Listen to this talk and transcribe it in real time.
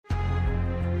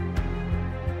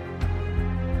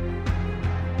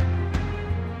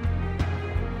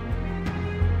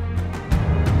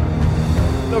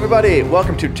everybody!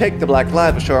 Welcome to Take the Black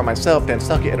Lives, a show where myself, Dan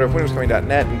Selcke, editor of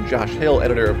WintersComing.net, and Josh Hill,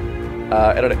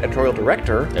 editorial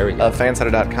director of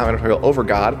Fansided.com, editorial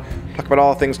overgod, talk about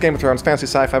all things Game of Thrones, fantasy,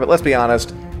 sci-fi, but let's be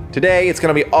honest, today it's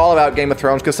going to be all about Game of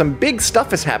Thrones because some big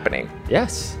stuff is happening.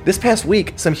 Yes. This past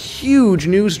week, some huge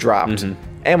news dropped,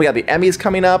 and we got the Emmys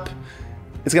coming up.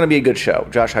 It's going to be a good show.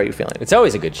 Josh, how are you feeling? It's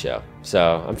always a good show,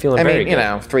 so I'm feeling very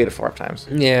good. 3 to 4 times.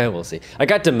 Yeah, we'll see. I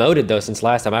got demoted, though, since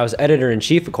last time. I was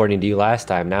editor-in-chief, according to you, last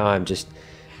time. Now I'm just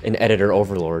an editor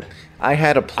overlord. I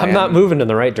had a plan. I'm not moving in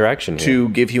the right direction here. To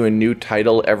give you a new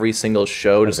title every single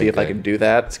show to see if I can do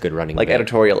that. It's good running. Like bit.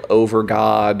 Editorial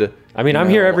overgod. I mean, I'm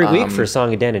here every week for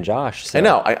Song of Dan and Josh. So. I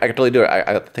know. I can totally do it.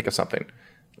 I have to think of something.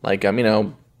 Like,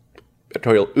 editorial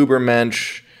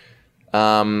ubermensch.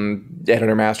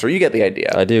 Editor master, you get the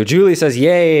idea. I do. Julie says,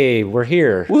 "Yay, we're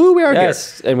here." Woo, we are here.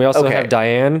 Yes, and we also have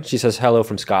Diane. She says, "Hello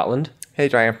from Scotland." Hey,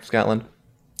 Diane from Scotland.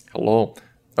 Hello.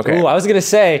 Okay. Ooh, I was gonna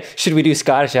say, should we do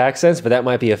Scottish accents? But that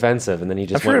might be offensive, and then you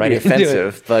just went right into it.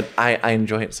 Offensive, but I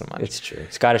enjoy it so much. It's true.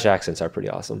 Scottish accents are pretty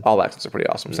awesome. All accents are pretty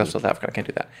awesome. Except South African, I can't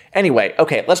do that. Anyway,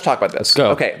 okay, let's talk about this. Let's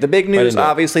go. Okay, the big news,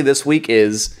 obviously, this week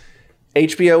is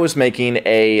HBO is making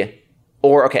they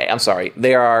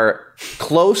are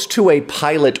close to a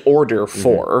pilot order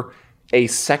for a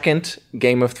second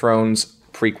Game of Thrones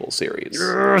prequel series.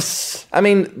 Yes! I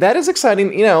mean, that is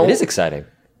exciting, It is exciting.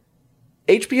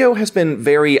 HBO has been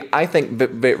very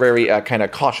kind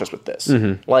of cautious with this.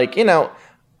 Like,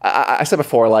 I said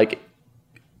before, like,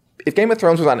 if Game of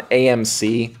Thrones was on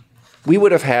AMC, we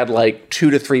would have had like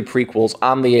 2 to 3 prequels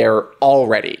on the air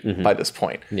already by this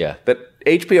point. Yeah. But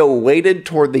HBO waited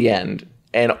toward the end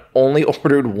and only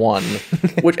ordered one,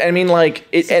 which I mean, like,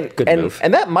 and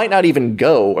that might not even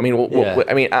go. I mean,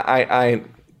 I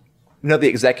know the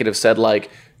executive said like,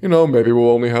 maybe we'll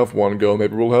only have one go,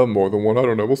 maybe we'll have more than one. I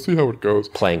don't know. We'll see how it goes.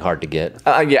 Playing hard to get.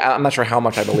 Yeah, I'm not sure how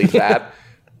much I believe that,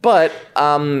 but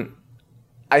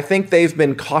I think they've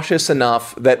been cautious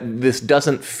enough that this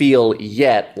doesn't feel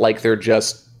yet like they're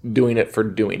just doing it for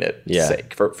doing it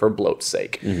sake, for bloat's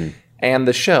sake. And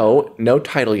the show, no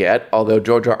title yet, although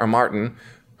George R. R. Martin,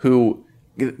 who,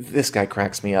 this guy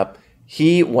cracks me up,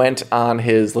 he went on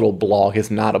his little blog,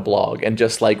 his not a blog, and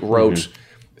just like wrote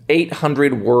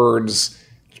 800 words,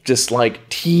 just like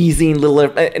teasing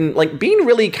little, and like being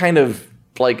really kind of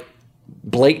like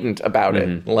blatant about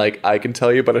it. Like, I can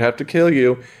tell you, but I'd have to kill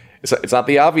you. It's not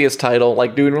the obvious title,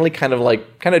 like doing really kind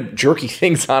of jerky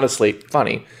things, honestly.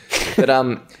 Funny. But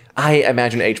I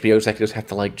imagine HBO executives have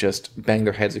to like just bang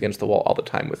their heads against the wall all the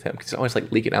time with him because he's always like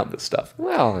leaking out this stuff.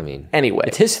 Well, I mean, anyway,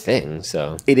 it's his thing,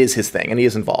 so it is his thing, and he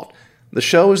is involved. The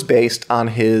show is based on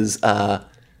his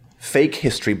fake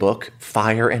history book,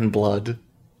 Fire and Blood,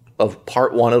 of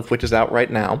part 1 of which is out right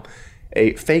now.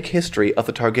 A fake history of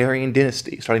the Targaryen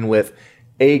dynasty, starting with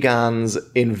Aegon's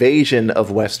invasion of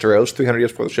Westeros 300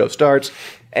 years before the show starts,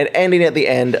 and ending at the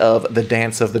end of the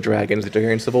Dance of the Dragons, the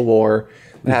Targaryen Civil War.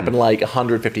 That happened like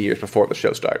 150 years before the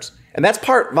show starts. And that's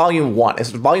volume 1.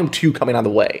 It's volume 2 coming on the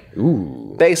way.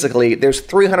 Ooh. Basically, there's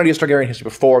 300 years Targaryen history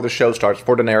before the show starts,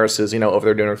 before Daenerys is, over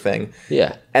there doing her thing.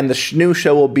 Yeah. And the new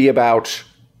show will be about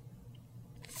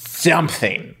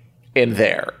something in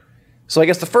there. So I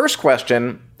guess the first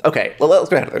question, okay, let's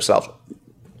get ahead of ourselves.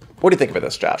 What do you think of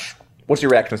this, Josh? What's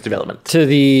your reaction to this development?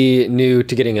 To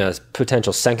getting a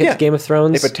potential second Game of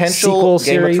Thrones a potential sequel Game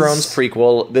series? of Thrones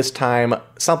prequel, this time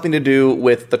something to do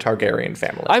with the Targaryen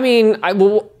family. I mean,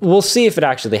 we'll see if it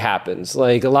actually happens.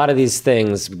 Like, a lot of these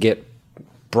things get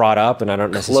brought up, and I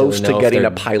don't necessarily know close to getting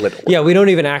a pilot order. Yeah, we don't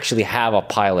even actually have a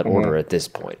pilot order at this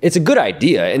point. It's a good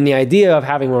idea, and the idea of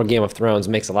having more Game of Thrones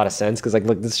makes a lot of sense, because, like,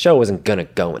 look, this show isn't going to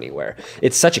go anywhere.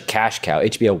 It's such a cash cow.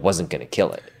 HBO wasn't going to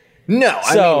kill it. No,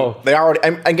 I mean, they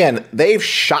already, they've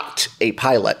shot a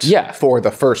pilot for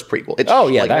the first prequel.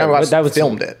 That was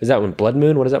filmed it. Is that one Blood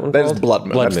Moon? What is that one called? That is Blood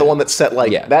Moon. That's the one that set,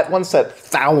 that one set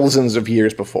thousands of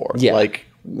years before. Yeah. Like,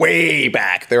 way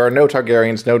back. There are no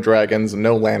Targaryens, no dragons,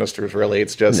 no Lannisters, really.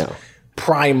 It's just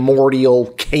primordial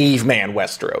caveman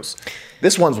Westeros.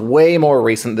 This one's way more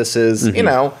recent. This is,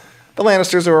 the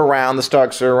Lannisters are around, the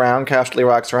Starks are around, Casterly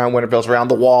Rock's around, Winterfell's around,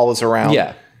 the Wall is around.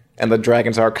 Yeah. And the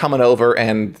dragons are coming over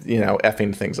and,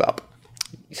 effing things up.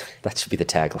 That should be the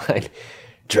tagline.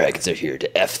 Dragons are here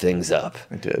to F things up.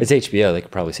 It's HBO. They could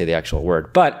probably say the actual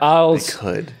word. But they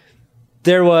could.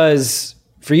 There was,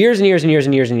 for years and years and years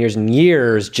and years and years and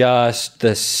years, just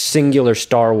the singular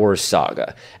Star Wars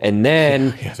saga. And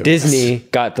then Disney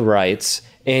got the rights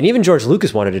And even George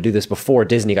Lucas wanted to do this before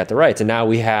Disney got the rights. And now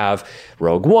we have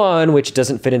Rogue One, which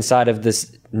doesn't fit inside of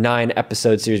this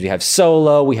 9-episode series. We have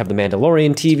Solo, we have the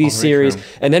Mandalorian TV series.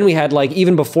 And then we had, like,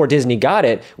 even before Disney got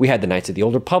it, we had the Knights of the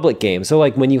Old Republic game. So,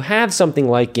 like, when you have something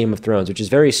like Game of Thrones, which is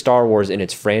very Star Wars in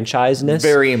its franchise-ness.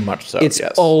 Very much so, it's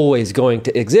always going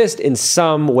to exist in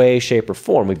some way, shape, or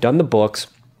form. We've done the books.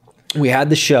 We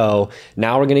had the show.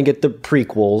 Now we're going to get the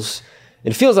prequels.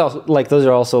 It feels like those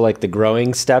are also like the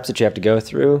growing steps that you have to go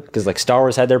through, because like Star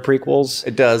Wars had their prequels.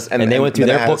 It does. And they went through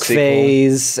their book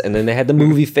phase, and then they had the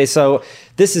movie phase. So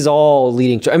this is all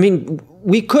leading to, I mean,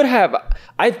 we could have,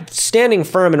 I'm standing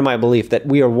firm in my belief that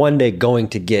we are one day going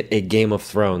to get a Game of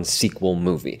Thrones sequel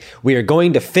movie. We are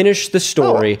going to finish the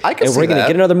story, and we're going to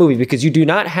get another movie, because you do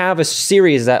not have a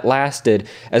series that lasted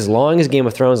as long as Game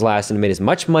of Thrones lasted and made as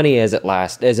much money as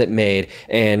it made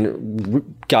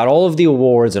and got all of the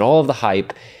awards and all of the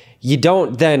hype. You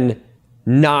don't then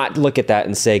not look at that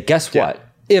and say, guess what?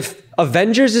 If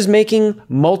Avengers is making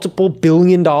multiple $1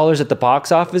 billion at the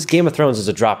box office, Game of Thrones is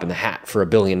a drop in the hat for $1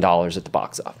 billion at the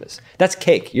box office. That's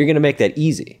cake. You're going to make that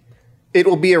easy. It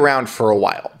will be around for a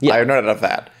while. I have no doubt of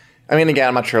that. I mean, again,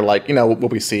 I'm not sure, like, will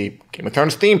we see Game of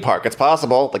Thrones theme park? It's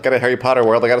possible. They got a Harry Potter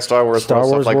world. They got a Star Wars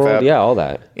world, stuff like that. Yeah, all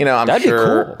that. I'm That'd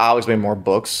sure be cool. always be more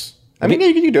books. I mean,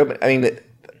 you can do it, but I mean,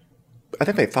 I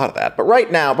think they thought of that. But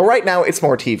right now, it's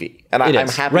more TV. And I'm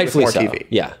happy Rightfully it's more so. TV.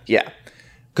 Yeah. Yeah.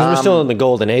 Because we're still in the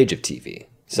golden age of TV.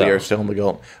 So. We are still in the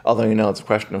golden. Although, it's a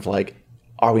question of, like,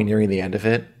 are we nearing the end of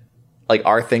it? Like,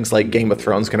 are things like Game of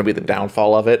Thrones going to be the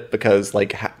downfall of it? Because,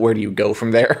 like, where do you go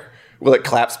from there? Will it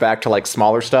collapse back to, like,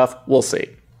 smaller stuff? We'll see.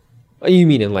 You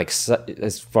mean in, like,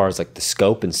 as far as, like, the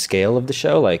scope and scale of the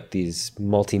show? Like, these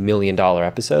multi-million-dollar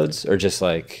episodes? Or just,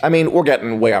 like... I mean, we're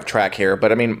getting way off track here.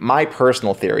 But, I mean, my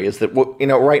personal theory is that,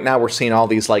 right now we're seeing all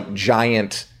these, like,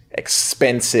 giant,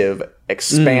 expensive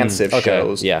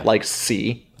shows. Yeah. Like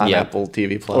C on Apple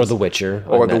TV Plus. Or The Witcher.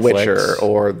 Or The Witcher.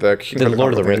 Or the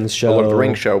Lord of the Rings show. The Lord of the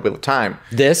Rings show with time.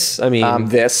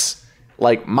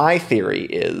 Like, my theory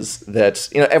is that,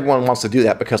 everyone wants to do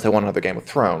that because they want another Game of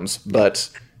Thrones, but,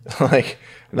 like,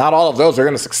 not all of those are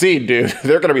going to succeed, dude.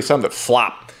 There are going to be some that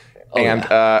flop. And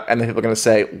then people are going to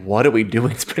say, what are we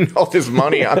doing spending all this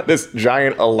money on this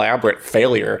giant, elaborate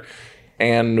failure?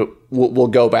 And we'll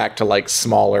go back to, like,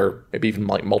 smaller, maybe even,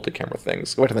 like, multi-camera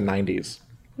things. Go back to the 90s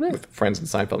with Friends and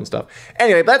Seinfeld and stuff.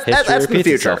 Anyway, that's in the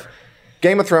future. Itself.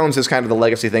 Game of Thrones is kind of the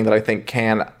legacy thing that I think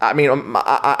can... I mean,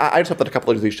 I just hope that a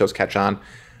couple of these shows catch on.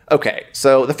 Okay,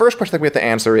 so the first question that we have to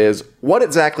answer is, what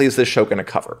exactly is this show going to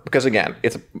cover? Because, again,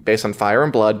 it's based on Fire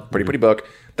and Blood, pretty book.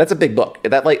 That's a big book.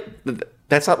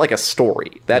 That's not like a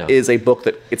story. That is a book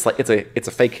that it's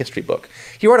a fake history book.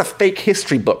 He wrote a fake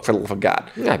history book, for the love of God.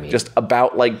 I mean, just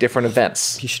about, like, different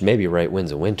events. He should maybe write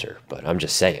Winds of Winter, but I'm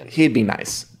just saying. He'd be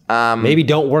nice. Maybe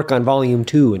don't work on volume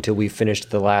 2 until we finish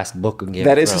the last book of Game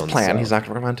of Thrones. That is his plan. So. He's not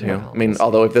going to work on 2. Well, I mean,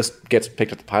 although if this gets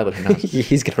picked up the pilot, who knows?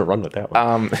 He's going to run with that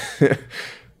one.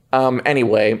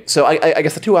 Anyway, so I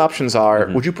guess the two options are,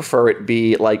 would you prefer it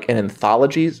be like an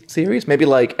anthology series? Maybe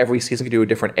like every season could do a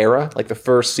different era. Like the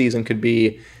first season could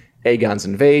be Aegon's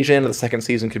invasion. The second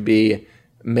season could be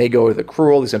Maegor the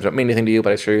Cruel. These names don't mean anything to you, but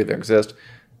I assure you they exist.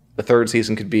 The third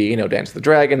season could be, Dance of the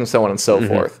Dragon, and so on and so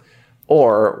forth.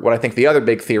 Or what I think the other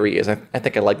big theory is, I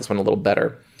think I like this one a little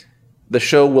better. The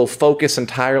show will focus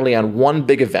entirely on one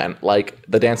big event, like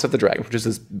the Dance of the Dragon, which is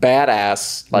this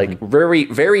badass, like very,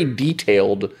 very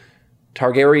detailed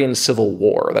Targaryen civil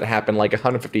war that happened like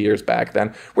 150 years back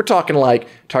then. We're talking like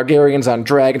Targaryens on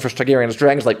dragons versus Targaryens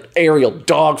dragons, like aerial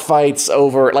dogfights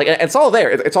over, like, it's all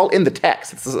there. It's all in the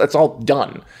text. It's all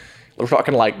done. We're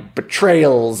talking like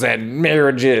betrayals and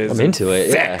marriages. I'm into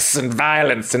it. Sex and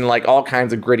violence and like all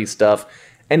kinds of gritty stuff.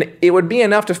 And it would be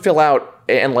enough to fill out,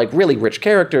 and like really rich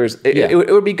characters.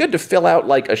 It would be good to fill out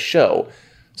like a show.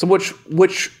 So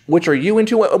which are you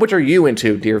into? Which are you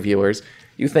into, dear viewers?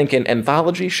 You think an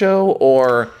anthology show,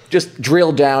 or just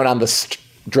drill down on the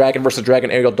dragon versus dragon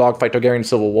aerial dogfight Targaryen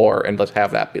civil war and let's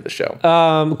have that be the show?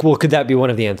 Well, could that be one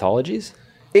of the anthologies?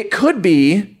 It could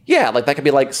be, yeah. Like that could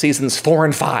be like seasons 4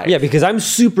 and 5. Yeah, because I'm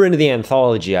super into the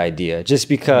anthology idea, just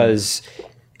because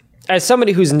as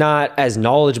somebody who's not as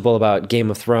knowledgeable about Game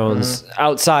of Thrones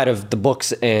outside of the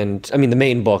books and, I mean, the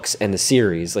main books and the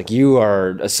series, like you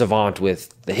are a savant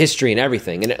with the history and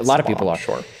everything, and a lot of people are.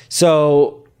 Sure.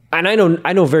 So, and I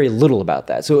know very little about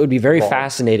that, so it would be very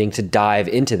fascinating to dive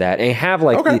into that and have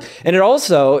like, and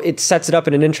it sets it up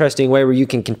in an interesting way where you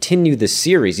can continue the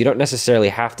series. You don't necessarily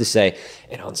have to say,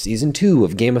 and on season 2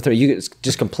 of Game of Thrones, you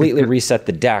just completely reset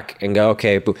the deck and go,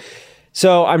 okay.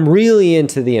 So I'm really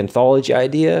into the anthology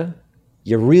idea.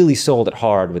 you really sold it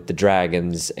hard with the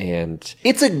dragons and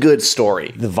it's a good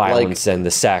story. The violence and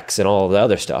the sex and all of the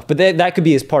other stuff. But that could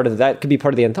be part of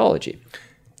the anthology.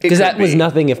 Because that was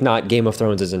nothing if not Game of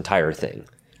Thrones' entire thing.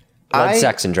 Blood,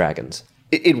 sex, and dragons.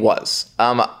 It was.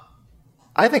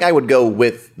 I think I would go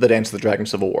with the Dance of the Dragon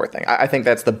Civil War thing. I think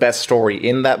that's the best story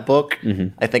in that book.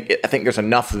 Mm-hmm. I think there's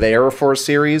enough there for a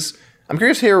series. I'm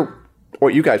curious to hear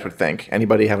what you guys would think.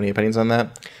 Anybody have any opinions on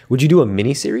that? Would you do a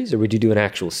mini series or would you do an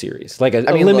actual series? Like a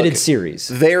limited series?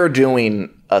 They're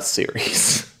doing a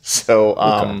series. So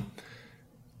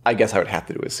I guess I would have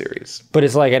to do a series. But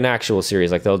it's like an actual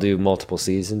series. Like they'll do multiple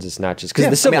seasons. It's not just... Because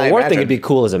the Civil War thing would be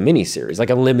cool as a mini series. Like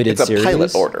a limited series. It's a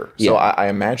pilot order. So I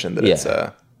imagine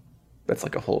that that's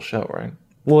like a whole show, right?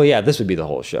 Well, yeah, this would be the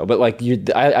whole show. But like,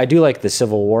 I do like the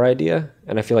Civil War idea,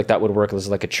 and I feel like that would work as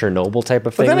like a Chernobyl type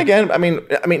of thing. But then again, I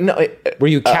mean, no,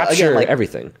 where you capture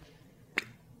everything.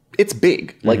 It's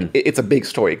big. Like it's a big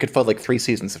story. It could fill like 3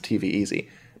 seasons of TV easy.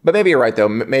 But maybe you're right though.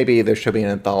 Maybe there should be an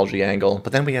anthology angle.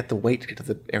 But then we have to wait to get to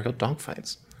the aerial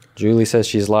dogfights. Julie says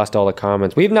she's lost all the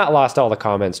comments. We've not lost all the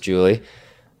comments, Julie.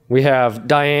 We have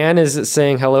Diane is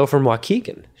saying hello from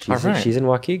Waukegan. She's in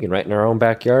Waukegan, right in our own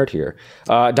backyard here.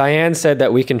 Diane said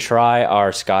that we can try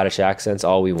our Scottish accents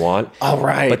all we want. All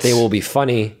right. But they will be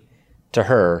funny to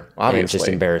her and just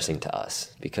embarrassing to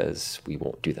us because we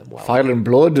won't do them well. Fire and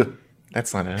blood.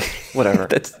 That's not it. Whatever.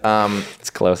 It's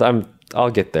close. I'll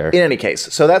get there. In any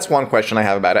case, so that's one question I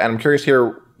have about it. And I'm curious to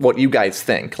hear what you guys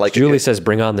think. Like Julie says,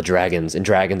 bring on the dragons. And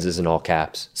dragons is in all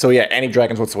caps. So yeah, any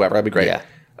dragons whatsoever. That'd be great. Yeah.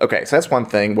 Okay, so that's one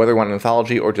thing, whether you want an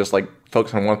anthology or just like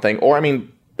focus on one thing. Or, I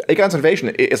mean, Aegon's Invasion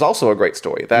is also a great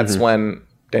story. That's when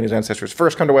Dany's ancestors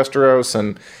first come to Westeros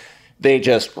and they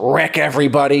just wreck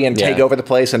everybody and take over the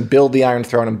place and build the Iron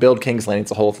Throne and build King's Landing.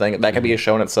 It's a whole thing. That could be a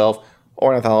show in itself or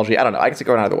an anthology. I don't know. I can see it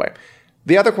going either way.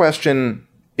 The other question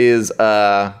is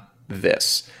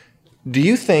this. Do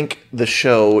you think the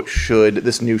show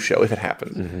this new show, if it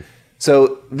happens,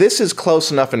 so this is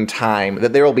close enough in time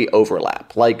that there will be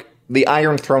overlap. Like, the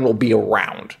Iron Throne will be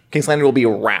around. King's Landing will be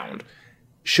around.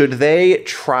 Should they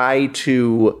try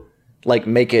to like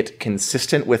make it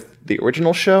consistent with the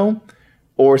original show?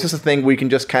 Or is this a thing where you can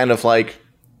just kind of like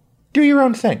do your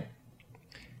own thing?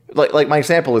 Like my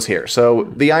example is here. So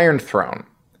the Iron Throne.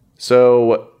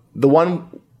 So the one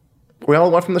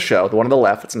from the show, the one on the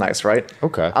left, it's nice, right?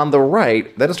 Okay. On the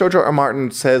right, that is George R. R. Martin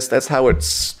says that's how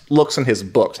it looks in his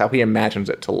books, how he imagines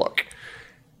it to look.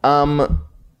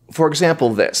 For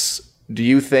example, do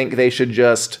you think they should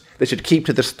keep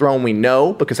to this throne we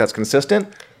know because that's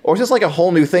consistent? Or is this like a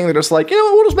whole new thing? They're just like,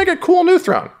 we'll just make a cool new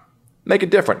throne. Make it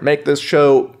different.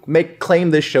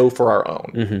 Claim this show for our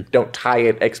own. Don't tie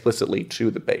it explicitly to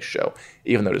the base show,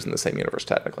 even though it is in the same universe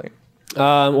technically.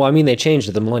 Well, I mean, they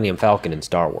changed the Millennium Falcon in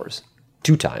Star Wars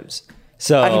 2 times.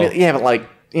 So but like,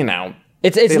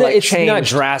 it's not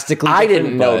drastically different. I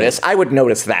didn't notice. I would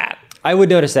notice that. I would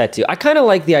notice that too. I kind of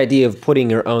like the idea of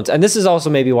putting your own, and this is also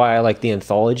maybe why I like the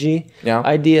anthology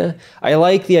idea. I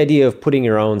like the idea of putting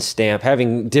your own stamp,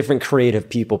 having different creative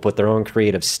people put their own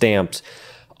creative stamps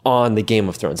on the Game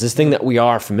of Thrones. This thing that we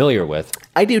are familiar with.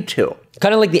 I do too.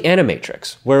 Kind of like the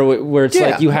Animatrix, where it's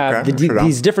like you have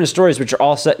these different stories which are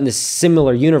all set in this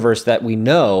similar universe that we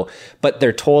know, but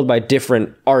they're told by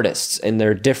different artists and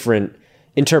they're different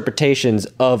interpretations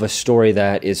of a story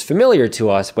that is familiar to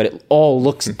us, but it all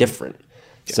looks different.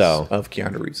 Yes, so of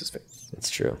Keanu Reeves' face. It's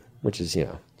true, which is,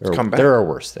 there are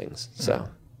worse things. So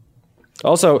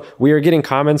also, we are getting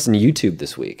comments on YouTube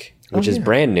this week, which is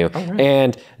brand new. Right.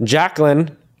 And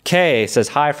Jacqueline K says,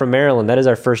 hi from Maryland. That is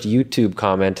our first YouTube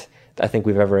comment I think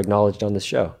we've ever acknowledged on this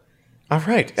show. All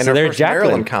right. And so there's Jacqueline.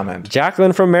 Maryland comment.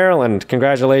 Jacqueline from Maryland.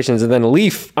 Congratulations. And then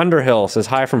Leaf Underhill says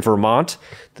hi from Vermont.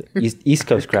 The East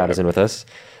Coast crowd is in with us.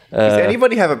 Does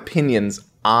anybody have opinions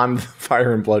on the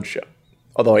Fire and Blood show?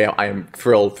 Although I am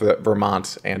thrilled that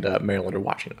Vermont and Maryland are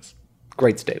watching us.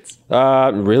 Great states.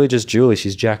 Really just Julie.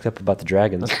 She's jacked up about the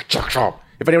dragons.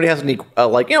 If anybody has any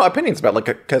opinions about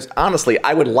because honestly,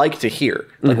 I would like to hear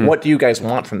what do you guys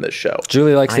want from this show?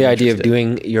 Julie likes the idea of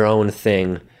doing your own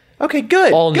thing. Okay,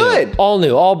 good. All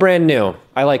new, all brand new.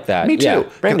 I like that. Me too. Yeah,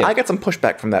 brand new. I got some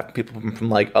pushback from that. People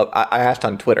from I asked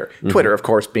on Twitter. Twitter, of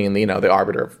course, being the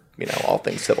arbiter of all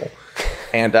things civil.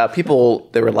 And people,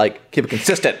 they were like, keep it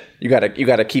consistent. You gotta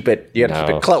keep it. You gotta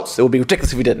keep it close. It would be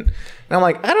ridiculous if you didn't. And I'm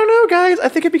like, I don't know, guys. I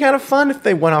think it'd be kind of fun if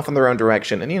they went off in their own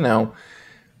direction and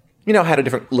had a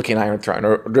different looking Iron Throne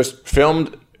or just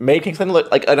made King's Landing look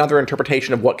like another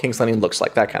interpretation of what King's Landing looks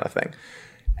like. That kind of thing.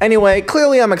 Anyway,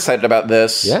 clearly I'm excited about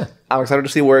this. Yeah. I'm excited to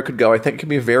see where it could go. I think it could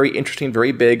be very interesting,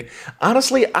 very big.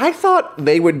 Honestly, I thought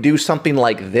they would do something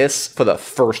like this for the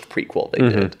first prequel they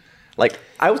did. Like,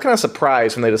 I was kind of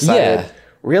surprised when they decided,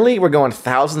 really? We're going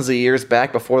thousands of years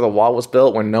back before the wall was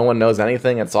built when no one knows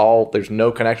anything. There's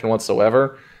no connection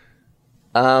whatsoever.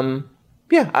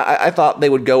 I thought they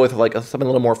would go with like something a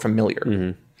little more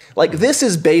familiar. Like, this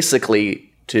is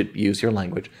basically, to use your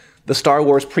language, the Star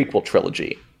Wars prequel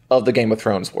trilogy of the Game of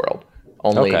Thrones world.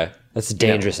 Only, that's a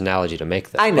dangerous analogy to make.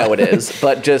 I know it is,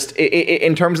 but just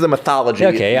in terms of the mythology,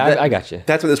 I got you.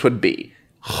 That's what this would be.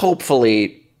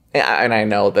 Hopefully, and I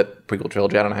know that prequel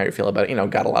trilogy, I don't know how you feel about it,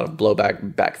 got a lot of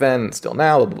blowback back then, and still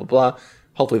now, blah, blah, blah.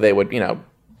 Hopefully they would,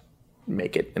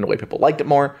 make it in a way people liked it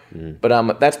more.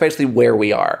 But that's basically where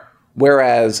we are.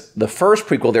 Whereas the first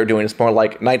prequel they're doing is more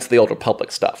like Knights of the Old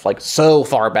Republic stuff, like so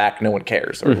far back no one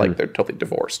cares, or like they're totally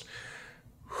divorced.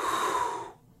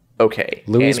 Okay.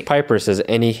 Louise Piper says,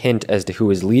 any hint as to who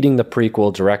is leading the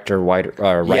prequel, director,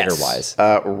 writer-wise?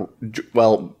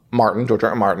 Well, George R.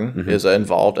 R. Martin is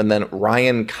involved, and then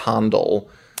Ryan Condal,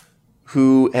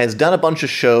 who has done a bunch of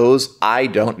shows. I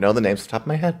don't know the names off the top of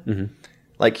my head.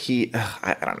 Like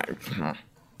I don't know.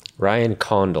 Ryan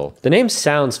Condal. The name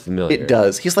sounds familiar. It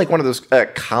does. He's like one of those.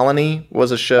 Colony was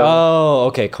a show. Oh,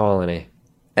 okay, Colony.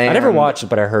 I never watched it,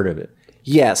 but I heard of it.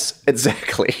 Yes,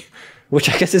 exactly. Which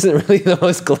I guess isn't really the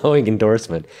most glowing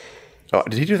endorsement. Oh,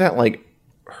 did he do that like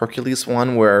Hercules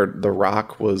one where The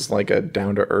Rock was like a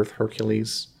down-to-earth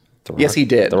Hercules? Yes, he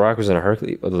did. The Rock was in a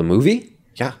Hercules. Oh, the movie?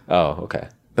 Yeah. Oh, okay.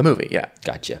 The movie, yeah.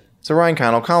 Gotcha. So Ryan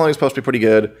Condal. Colony was supposed to be pretty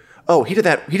good. Oh, he did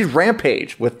that. He did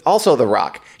Rampage with also The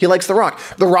Rock. He likes The Rock.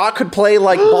 The Rock could play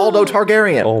like Baldo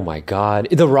Targaryen. Oh my God.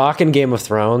 The Rock in Game of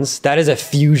Thrones. That is a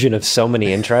fusion of so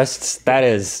many interests.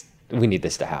 We need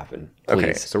this to happen. Please.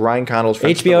 Okay, so Ryan Condal's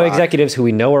HBO executives who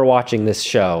we know are watching this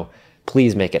show,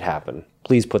 please make it happen.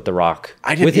 Please put The Rock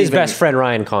with his best friend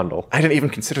Ryan Condal. I didn't even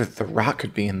consider that The Rock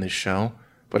could be in this show,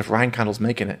 but if Ryan Condal's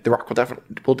making it, The Rock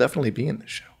will definitely be in this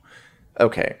show.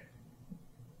 Okay,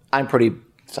 I'm pretty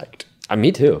psyched.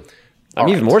 Me too. I'm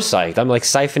even more psyched. I'm like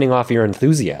siphoning off your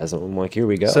enthusiasm. I'm like, here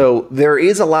we go. So there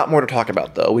is a lot more to talk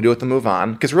about, though. We do have to move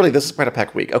on because really this is quite a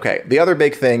packed week. Okay, the other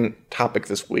big topic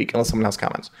this week, unless someone has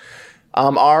comments,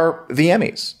 are the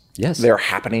Emmys. Yes, they're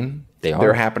happening.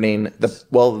 They're happening.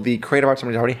 The Creative Arts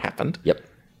Emmys already happened. Yep.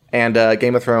 And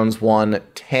Game of Thrones won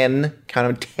 10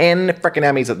 freaking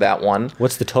Emmys at that one.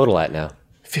 What's the total at now?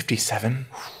 57.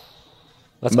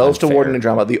 That's most unfair. awarded in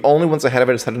drama. The only ones ahead of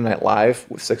it is Saturday Night Live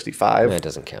with 65. That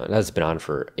doesn't count. That's been on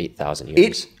for 8,000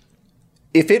 years.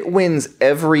 If it wins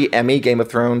every Emmy, Game of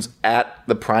Thrones, at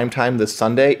the prime time this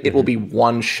Sunday, it will be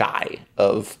one shy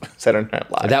of Saturday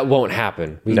Night Live. That won't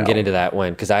happen. We can get into that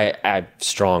when, because I have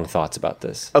strong thoughts about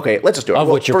this. Okay, let's just do it. Of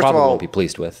which you probably won't be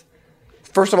pleased with.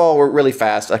 First of all, we're really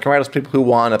fast. Congratulations to people who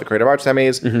won at the Creative Arts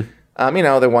Emmys.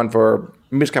 They won for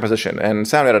music composition and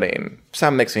sound editing,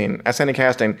 sound mixing, outstanding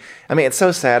casting. I mean, it's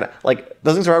so sad. Like,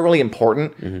 those things are all really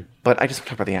important, but I just want to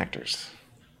talk about the actors.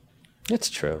 It's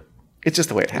true. It's just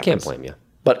the way it happens. I can't blame you.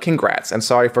 But congrats. And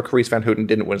sorry for Carice Van Houten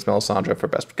didn't win as Melisandre for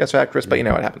Best Guest Actress, but you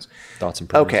know what happens. Thoughts and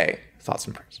prayers. Okay. Thoughts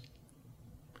and prayers.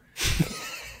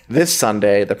 This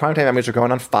Sunday, the primetime Emmys are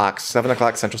going on Fox, 7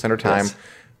 o'clock Central Standard Time. Yes.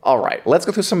 All right. Let's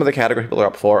go through some of the categories people are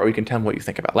up for, or you can tell me what you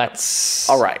think about Let's.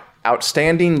 All right.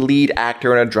 Outstanding lead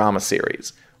actor in a drama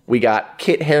series. We got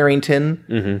Kit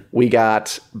Harington. We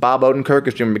got Bob Odenkirk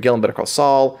as Jim McGill in Better Call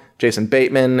Saul. Jason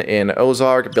Bateman in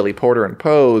Ozark. Billy Porter in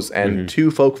Pose. And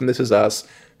two folk from This Is Us.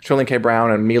 Sterling K.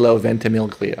 Brown and Milo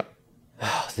Ventimiglia.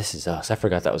 Oh, This Is Us. I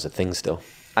forgot that was a thing still.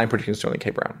 I'm predicting Sterling K.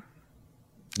 Brown.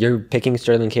 You're picking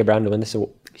Sterling K. Brown to win this?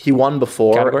 He won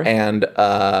before, category? And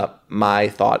my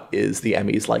thought is the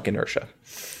Emmys like inertia.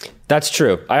 That's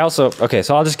true. So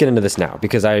I'll just get into this now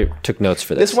because I took notes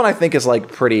for this. This one I think is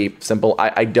like pretty simple.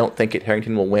 I don't think Kit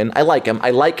Harington will win. I like him. I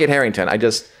like Kit Harington.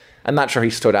 I'm not sure he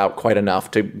stood out quite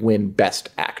enough to win Best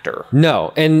Actor.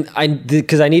 No, and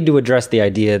because I need to address the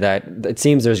idea that it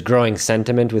seems there's growing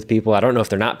sentiment with people. I don't know if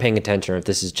they're not paying attention or if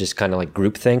this is just kind of like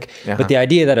groupthink. But the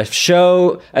idea that a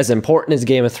show as important as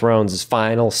Game of Thrones'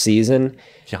 final season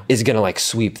is going to like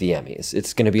sweep the Emmys.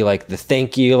 It's going to be like the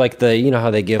thank you, like the,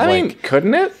 how they give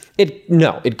couldn't it?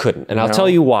 No, it couldn't. And I'll tell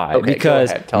you why. Okay,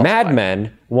 because Mad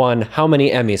Men won how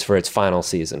many Emmys for its final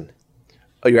season?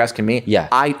 Oh, you're asking me? Yeah.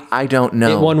 I don't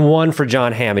know. It won one for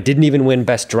John Hamm. It didn't even win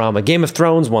Best Drama. Game of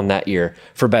Thrones won that year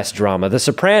for Best Drama. The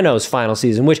Sopranos final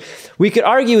season, which we could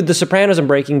argue The Sopranos and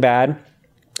Breaking Bad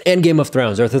and Game of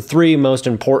Thrones are the three most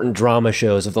important drama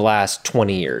shows of the last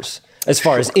 20 years. As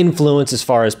far as influence, as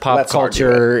far as pop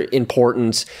culture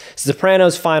importance.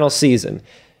 Sopranos final season.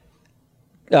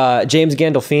 James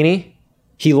Gandolfini,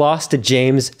 he lost to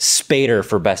James Spader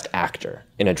for Best Actor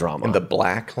in a drama. In the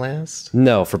Blacklist?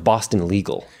 No, for Boston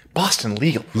Legal. Boston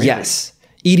Legal? Really? Yes.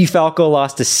 Edie Falco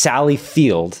lost to Sally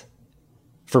Field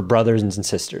for brothers and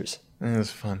sisters. It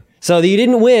was fun. So you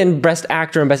didn't win Best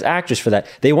Actor and Best Actress for that.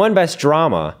 They won Best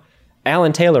Drama.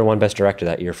 Alan Taylor won Best Director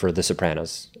that year for The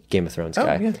Sopranos, Game of Thrones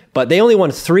guy. Yeah. But they only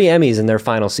won 3 Emmys in their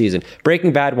final season.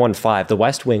 Breaking Bad won 5. The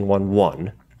West Wing won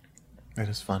 1. It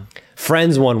is fun.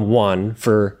 Friends won 1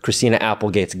 for Christina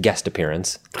Applegate's guest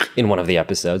appearance in one of the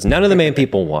episodes. None of the main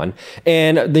people won.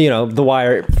 And, The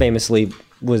Wire famously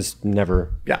was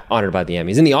never honored by the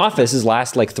Emmys. And The Office, his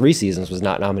last 3 seasons, was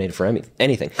not nominated for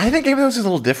anything. I think Game of Thrones is a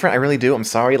little different. I really do. I'm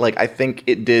sorry. I think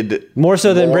it did more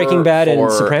so than Breaking Bad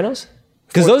and Sopranos?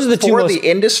 Because those are the two most... For the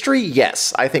industry,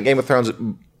 yes. I think Game of Thrones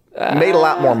made a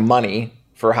lot more money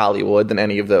for Hollywood than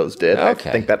any of those did. Okay.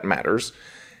 I think that matters.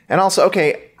 And also,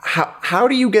 how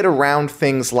do you get around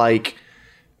things like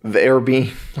there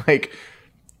being,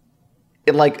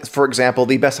 for example,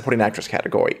 the Best Supporting Actress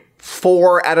category?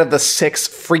 4 out of the 6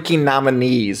 freaking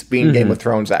nominees being Game of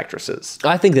Thrones actresses.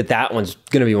 I think that one's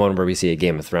going to be one where we see a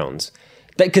Game of Thrones.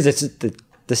 Because it's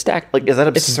the stack. Is that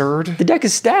absurd? The deck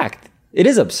is stacked. It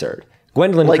is absurd.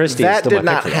 Gwendolyn Christie that did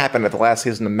not happen at the last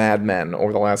season of Mad Men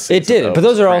or the last season. It did, but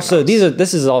those are also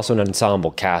this is also an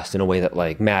ensemble cast in a way that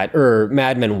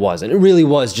Mad Men wasn't. It really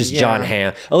was just John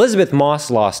Hamm. Elizabeth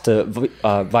Moss lost to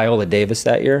Viola Davis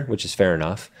that year, which is fair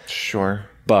enough. Sure,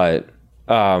 but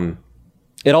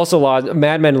it also lost.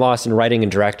 Mad Men lost in writing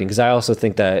and directing because I also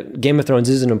think that Game of Thrones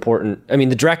is an important. I mean,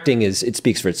 the directing it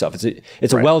speaks for itself.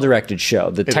 It's a well directed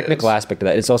show. The technical aspect of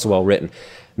that, it's also well written.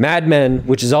 Mad Men,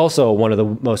 which is also one of the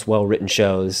most well-written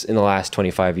shows in the last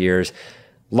 25 years,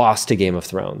 lost to Game of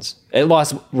Thrones. It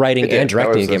lost writing and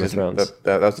directing in Game of Thrones.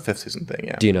 That was the 5th season thing,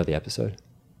 yeah. Do you know the episode?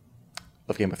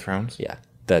 Of Game of Thrones? Yeah.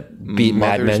 That beat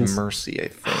Mad Men's? Mother's Mercy, I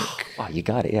think. Oh, you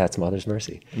got it. Yeah, it's Mother's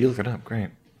Mercy. You look it up. Great.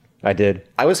 I did.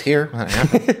 I was here when it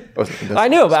happened. I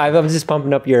know, but I'm just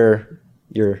pumping up your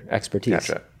expertise.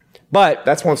 Gotcha. But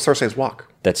that's one of Cersei's walk.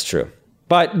 That's true.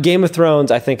 But Game of Thrones,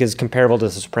 I think, is comparable to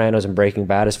The Sopranos and Breaking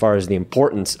Bad as far as the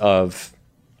importance to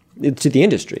the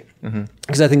industry.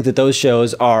 Because I think that those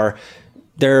shows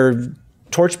they're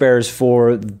torchbearers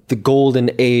for the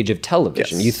golden age of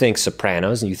television. Yes. You think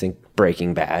Sopranos, and you think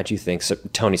Breaking Bad, you think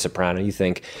Tony Soprano, you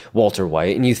think Walter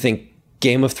White, and you think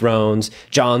Game of Thrones,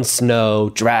 Jon Snow,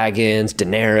 dragons,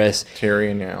 Daenerys.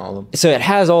 Tyrion, all of them. So it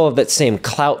has all of that same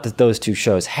clout that those two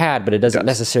shows had, but it doesn't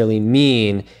necessarily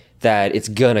mean that it's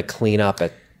gonna clean up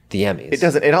at the Emmys. It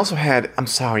doesn't. It also had. I'm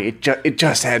sorry. It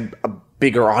just had a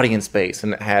bigger audience base,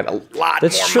 and it had a lot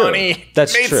more money.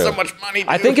 That's true. Made so much money. Dude.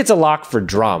 I think it's a lock for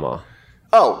drama.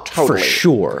 Oh, totally. For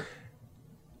sure.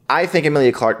 I think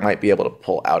Emilia Clarke might be able to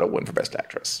pull out a win for Best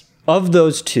Actress. Of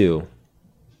those two,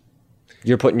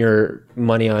 you're putting your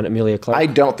money on Emilia Clarke? I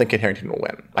don't think Kit Harington will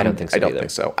win. I don't think so. I don't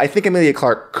think so. I think Emilia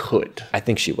Clarke could. I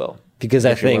think she will. Because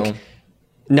I think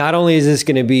not only is this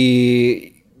going to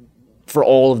be for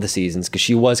all of the seasons, because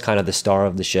she was kind of the star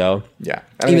of the show. Yeah.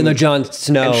 Even though Jon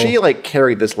Snow... And she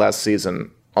carried this last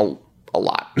season a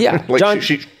lot. Yeah.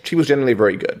 She was generally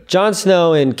very good. Jon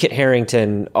Snow and Kit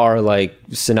Harington are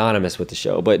synonymous with the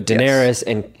show, but Daenerys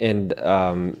and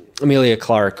Emilia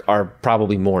Clarke are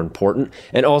probably more important.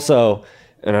 And also,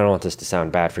 and I don't want this to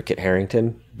sound bad for Kit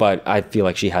Harington, but I feel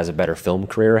like she has a better film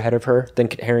career ahead of her than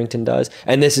Kit Harington does.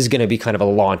 And this is going to be kind of a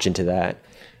launch into that.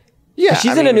 Yeah,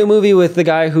 she's in a new movie with the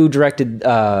guy who directed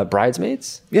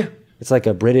Bridesmaids. Yeah. It's like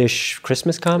a British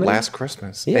Christmas comedy. Last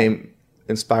Christmas. Yeah.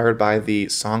 Inspired by the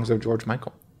songs of George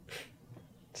Michael.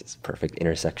 It's a perfect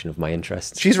intersection of my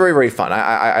interests. She's very, very fun.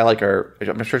 I like her.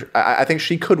 I'm sure. I think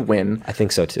she could win. I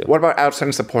think so too. What about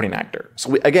Outstanding Supporting Actor? So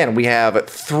we have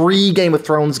 3 Game of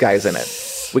Thrones guys in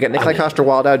it. We got Nikolai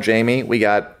Coster-Waldau, Jaime. We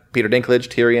got Peter Dinklage,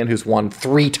 Tyrion, who's won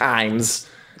 3 times.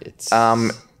 It's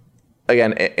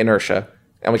again Inertia.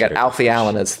 And we got Alfie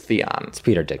Allen as Theon. It's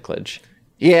Peter Dinklage.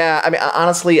 Yeah, I mean,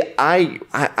 honestly, I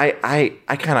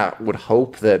kind of would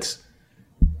hope that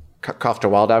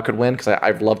Coster-Waldau could win because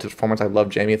I've loved his performance. I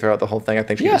loved Jaime throughout the whole thing. I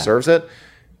think she deserves it.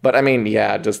 But I mean,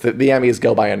 just the Emmys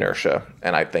go by inertia,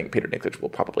 and I think Peter Dinklage will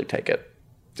probably take it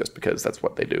just because that's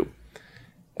what they do.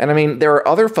 And I mean, there are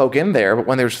other folk in there, but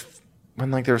when there's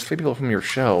 3 people from your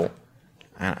show,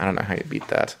 I don't know how you beat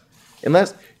that.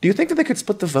 Unless, do you think that they could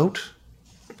split the vote?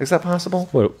 Is that possible?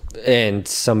 And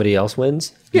somebody else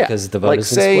wins? Because the vote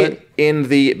isn't split? Say in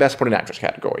the Best Supporting Actress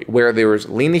category, where there was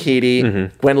Lena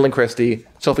Headey, Gwendolyn Christie,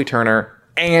 Sophie Turner,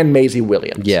 and Maisie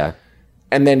Williams. Yeah.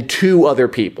 And then 2 other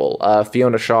people,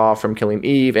 Fiona Shaw from Killing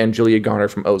Eve and Julia Garner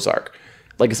from Ozark.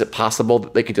 Is it possible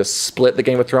that they could just split the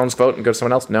Game of Thrones vote and go to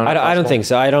someone else? No, I don't think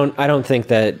so. I don't think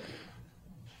that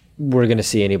we're going to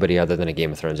see anybody other than a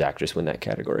Game of Thrones actress win that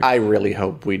category. I really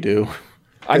hope we do.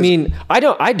 I mean, I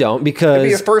don't because... It'd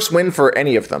be a first win for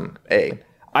any of them,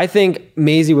 I think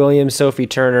Maisie Williams, Sophie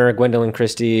Turner, Gwendolyn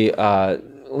Christie,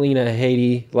 Lena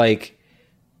Headey, like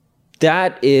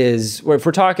that is where if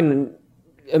we're talking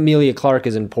Emilia Clarke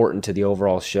is important to the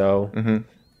overall show. Mm-hmm.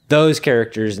 Those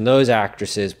characters and those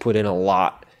actresses put in a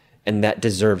lot, and that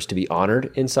deserves to be honored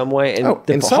in some way. And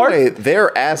in some way,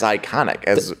 they're as iconic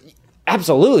as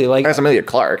absolutely like as Emilia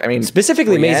Clarke. I mean,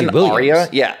 specifically Maisie Williams. Aria,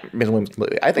 yeah, Maisie Williams.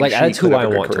 I think like, that's who I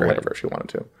want to win. Whenever she wanted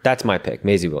to. That's my pick,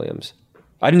 Maisie Williams.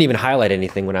 I didn't even highlight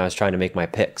anything when I was trying to make my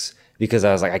picks because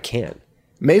I was like, I can't.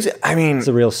 Maisie, I mean, it's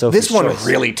a real Sophie's this one choice.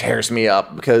 really tears me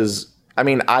up because I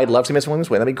mean, I'd love to see Maisie Williams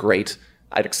win. That'd be great.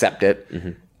 I'd accept it.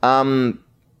 Mm-hmm.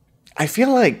 I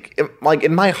feel like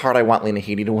in my heart, I want Lena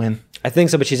Headey to win. I think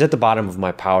so, but she's at the bottom of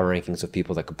my power rankings of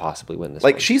people that could possibly win this.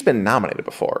 Like, she's been nominated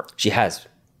before. She has.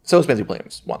 So has Maisie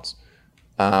Williams once.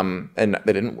 And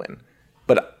they didn't win.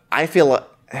 But I feel...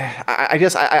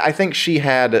 I think she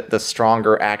had the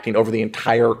stronger acting over the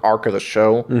entire arc of the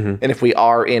show. Mm-hmm. And if we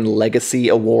are in legacy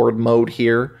award mode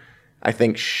here, I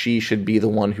think she should be the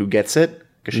one who gets it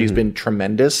because she's been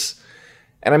tremendous.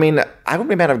 And I mean, I wouldn't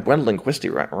be mad if Gwendolyn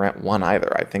Christie won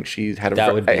either. I think she had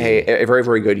a very,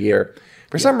 very good year.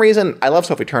 For some reason, I love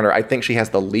Sophie Turner. I think she has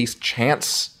the least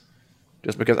chance.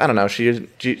 Just because, I don't know, she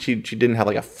didn't have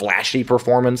like a flashy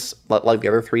performance like the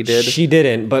other three did. She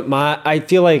didn't, but I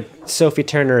feel like Sophie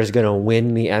Turner is going to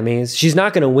win the Emmys. She's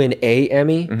not going to win a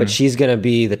Emmy, but she's going to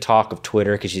be the talk of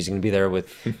Twitter because she's going to be there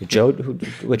with Joe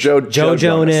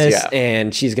Jonas, yeah.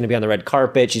 And she's going to be on the red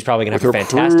carpet. She's probably going to have a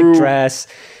fantastic dress.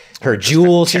 Her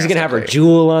jewel. She's going to have her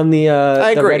jewel on the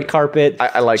red carpet.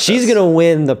 I like She's going to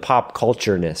win the pop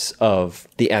culture-ness of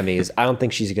the Emmys. I don't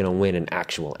think she's going to win an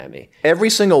actual Emmy.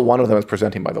 Every single one of them is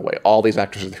presenting, by the way. All these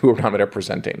actresses who are nominated are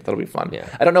presenting. That'll be fun. Yeah.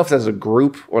 I don't know if that's a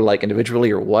group or like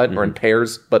individually or what, or in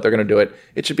pairs, but they're going to do it.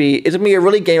 It's going to be a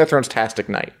really Game of Thrones-tastic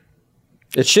night.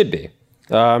 It should be.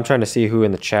 I'm trying to see who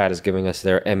in the chat is giving us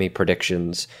their Emmy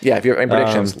predictions. Yeah, if you have any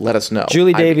predictions, let us know.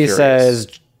 Julie Davies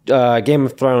says... Game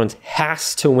of Thrones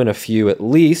has to win a few at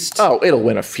least. Oh, it'll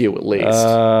win a few at least.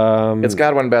 It's got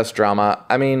to win Best Drama.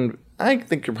 I mean, I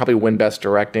think you'll probably win Best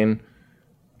Directing.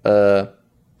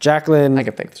 Jacqueline. I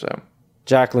can think so.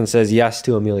 Jacqueline says yes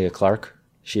to Emilia Clarke.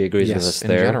 She agrees with us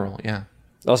there. In general, yeah.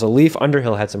 Also, Leaf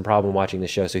Underhill had some problem watching the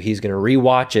show, so he's going to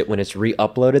rewatch it when it's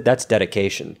re-uploaded. That's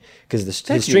dedication because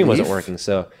his stream wasn't working.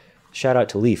 So, shout out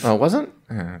to Leaf. Oh, it wasn't?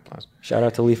 Shout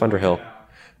out to Leaf Underhill.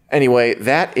 Anyway,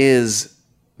 that is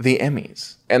the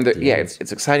Emmys. And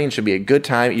it's exciting. Should be a good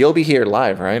time. You'll be here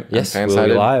live, right? Yes, we'll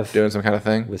be live. Doing some kind of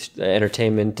thing? With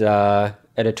entertainment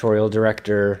editorial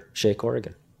director Shay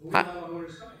Corrigan. We'll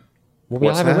be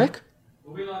live on Wick?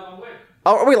 We'll be live on Wick.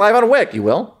 Oh, are we live on Wick? You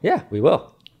will? Yeah, we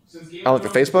will. Oh, like the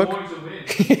Facebook?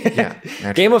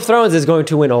 Yeah. Game of Thrones is going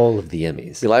to win all of the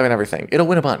Emmys. Be live on everything. It'll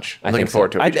win a bunch. I'm looking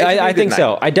forward to it. I think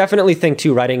so. I definitely think,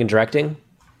 too, writing and directing.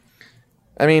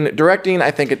 I mean, directing, I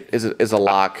think it is a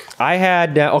lock. I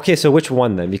had... okay, so which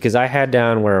one then? Because I had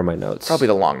down... Where are my notes? Probably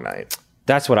The Long Night.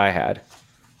 That's what I had.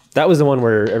 That was the one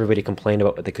where everybody complained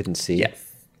about what they couldn't see. Yes.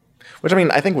 Which, I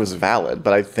mean, I think was valid,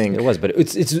 but I think... It was, but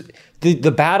it's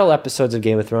the battle episodes of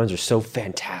Game of Thrones are so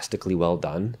fantastically well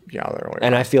done. Yeah, they're really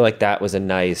and I feel like that was a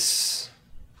nice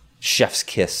chef's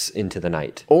kiss into the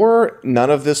night. Or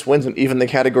none of this wins, and even the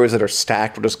categories that are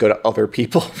stacked will just go to other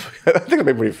people. I think that'd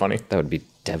be pretty funny. That would be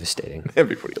devastating. That'd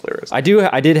be pretty hilarious. I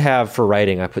did have for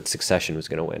writing, I put Succession was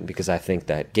going to win because I think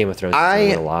that Game of Thrones is going to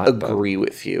win a lot. I agree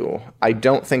with you. I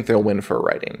don't think they'll win for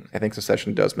writing. I think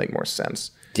Succession does make more sense.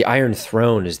 The Iron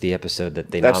Throne is the episode that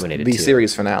they nominated the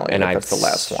series finale, and that's the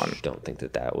last one. I don't think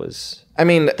that was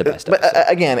the best but episode.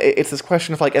 Again, it's this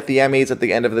question of like at the Emmys, at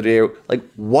the end of the day, like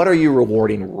what are you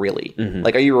rewarding really? Mm-hmm.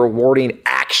 Like are you rewarding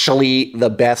actually the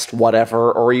best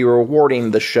whatever, or are you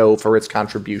rewarding the show for its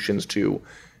contributions to,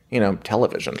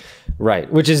 television? Right,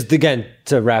 which is, again,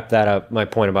 to wrap that up, my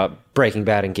point about Breaking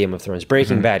Bad and Game of Thrones.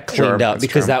 Breaking Bad cleaned up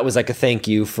because that was like a thank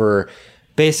you for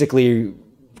basically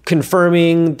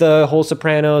confirming the whole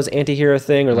Sopranos anti-hero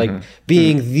thing, or like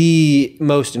being the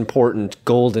most important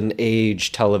golden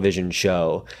age television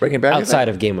show Breaking Bad, outside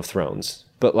of Game of Thrones.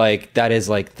 But like that is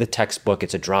like the textbook.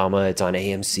 It's a drama. It's on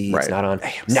AMC. It's not on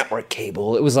network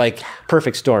cable. It was like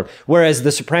perfect storm. Whereas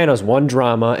The Sopranos won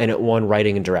drama and it won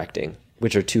writing and directing,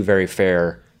 which are two very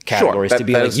fair categories to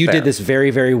be like, you did this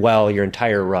very, very well your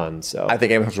entire run. So I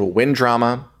think Game of Thrones will win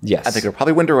drama. Yes. I think it'll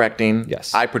probably win directing.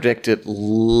 Yes. I predict at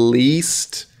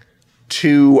least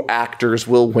 2 actors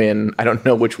will win. I don't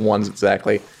know which ones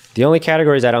exactly. The only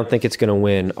categories I don't think it's going to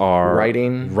win are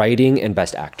writing and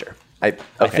best actor. I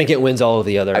think it wins all of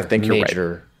the other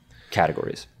major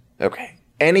categories. Okay.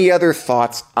 Any other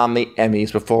thoughts on the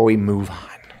Emmys before we move on?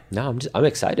 No, I'm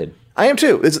excited. I am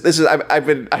too. This is I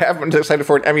haven't been excited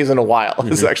for Emmys in a while.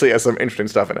 This actually has some interesting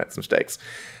stuff in it, some stakes.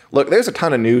 Look, there's a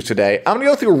ton of news today. I'm going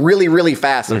to go through really, really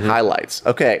fast some highlights.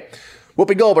 Okay.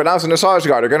 Whoopi Goldberg, Alison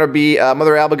Skarsgård are going to be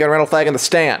Mother Abigail, Randall Flagg in The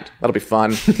Stand. That'll be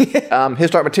fun. His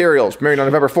Dark Materials, premiering on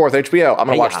November 4th, HBO. I'm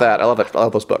going to watch that. I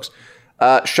love those books.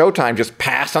 Showtime just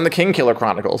passed on the King Killer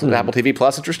Chronicles. Apple TV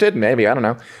Plus interested? Maybe. I don't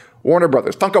know. Warner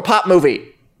Brothers, Funko Pop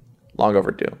movie. Long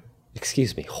overdue.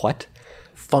 Excuse me, what?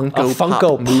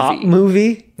 Funko Pop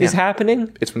movie is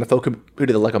happening? It's from the folk who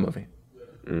did the Lego movie.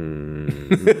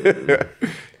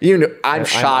 You know, I'm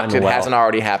shocked it hasn't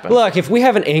already happened. Look, if we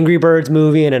have an Angry Birds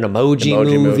movie and an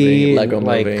emoji movie, Lego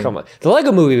movie. Come on. The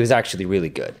Lego movie was actually really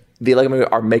good. The Lego movie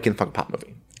are making Funko Pop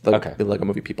movie. The Lego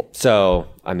movie people. So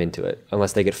I'm into it,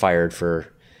 unless they get fired for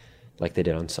like they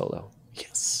did on Solo.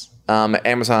 Yes.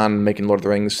 Amazon making Lord of the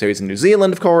Rings series in New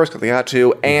Zealand, of course, because they got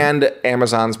to. And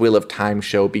Amazon's Wheel of Time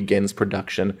show begins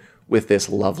production with this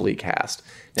lovely cast.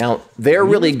 Now, they're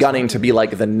really gunning to be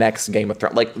like the next Game of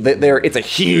Thrones. Like, it's a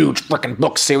huge freaking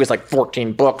book series, like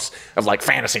 14 books of like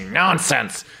fantasy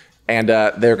nonsense. And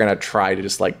they're going to try to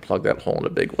just like plug that hole in a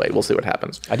big way. We'll see what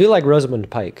happens. I do like Rosamund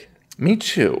Pike. Me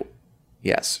too.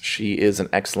 Yes, she is an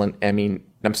excellent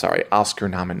Oscar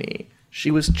nominee. She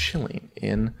was chilling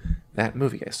in that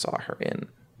movie I saw her in,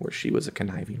 where she was a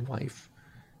conniving wife.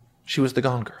 She was the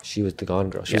Gone Girl. She was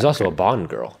also a Bond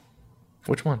girl.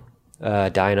 Which one?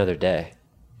 Die Another Day.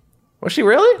 Was she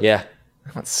really? Yeah.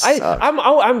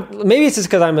 I'm maybe it's just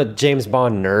because I'm a James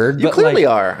Bond nerd. You clearly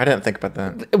are. I didn't think about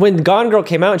that. When Gone Girl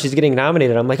came out and she's getting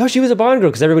nominated, I'm like, oh, she was a Bond girl,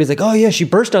 because everybody's like, oh yeah, she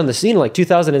burst on the scene in like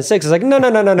 2006. It's like,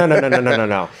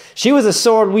 no. She was a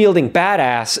sword wielding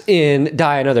badass in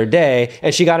Die Another Day,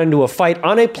 and she got into a fight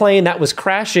on a plane that was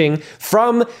crashing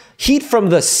from heat from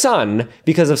the sun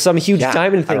because of some huge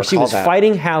diamond thing. She was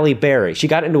fighting Halle Berry. She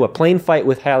got into a plane fight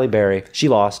with Halle Berry. She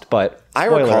lost, but I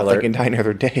recall thinking Die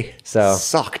Another Day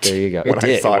sucked. There you go. When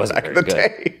I saw it back in the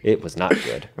day. It was not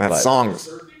good. That song.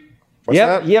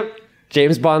 Yep.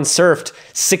 James Bond surfed.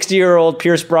 60-year-old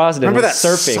Pierce Brosnan Remember that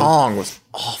surfing. Song was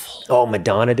awful. Oh,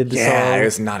 Madonna did the song. Yeah, it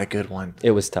was not a good one.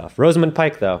 It was tough. Rosamund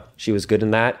Pike, though, she was good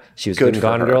in that. She was good in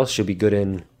Gone Girl. She'll be good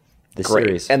in this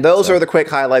series. And those are the quick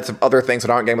highlights of other things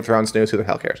that aren't Game of Thrones news. Who the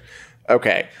hell cares?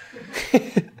 Okay.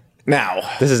 Now.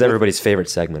 This is everybody's favorite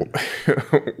segment.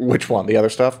 Which one? The other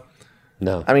stuff?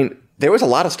 No. I mean, there was a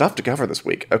lot of stuff to cover this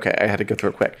week. Okay, I had to go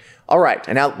through it quick. All right,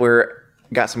 and now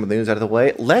got some of the news out of the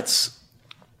way. Let's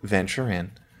venture in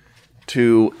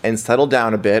and settle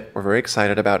down a bit. We're very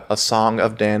excited about A Song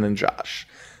of Dan and Josh,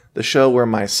 the show where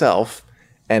myself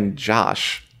and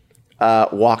Josh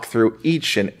walk through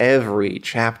each and every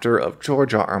chapter of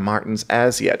George R.R. Martin's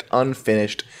as yet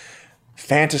unfinished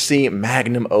fantasy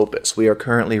magnum opus. We are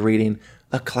currently reading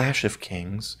A Clash of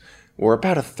Kings. We're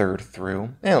about a third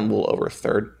through, and a little over a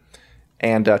third,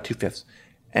 and 2/5.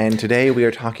 And today we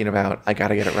are talking about, I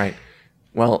gotta get it right.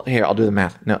 Well, here, I'll do the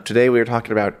math. No, today we are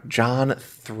talking about Jon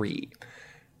 3,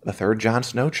 the third Jon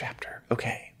Snow chapter.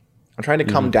 Okay. I'm trying to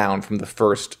come down from the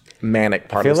first manic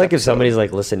part of this I feel like episode. if somebody's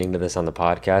like listening to this on the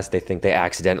podcast, they think they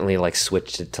accidentally like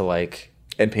switched it to like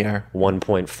NPR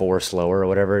 1.4 slower or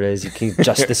whatever it is. You can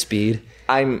adjust the speed.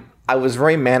 I was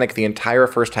very manic the entire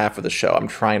first half of the show. I'm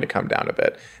trying to come down a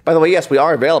bit. By the way, yes, we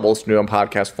are available to do on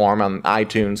podcast form on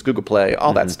iTunes, Google Play,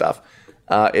 all that stuff.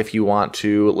 If you want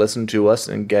to listen to us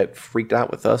and get freaked out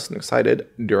with us and excited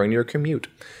during your commute.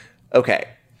 Okay,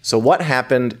 so what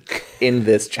happened in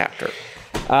this chapter?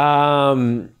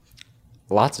 Lots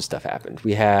of stuff happened.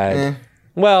 We had...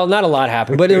 Well, not a lot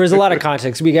happened, but there was a lot of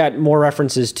context. We got more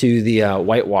references to the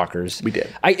White Walkers. We did.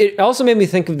 It also made me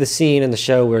think of the scene in the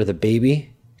show where the baby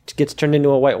gets turned into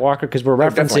a White Walker, because we're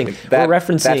referencing.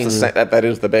 That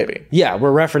is the baby. Yeah,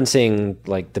 we're referencing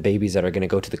like the babies that are going to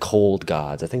go to the Cold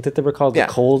Gods. I think that they were called the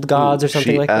Cold Gods or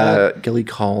something like that. Gilly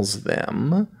calls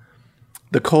them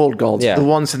the Cold Gods, the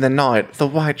ones in the night, the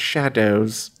White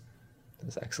Shadows.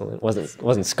 That's excellent.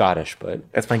 Wasn't Scottish, but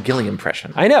that's my Gilly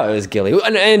impression. I know it was Gilly,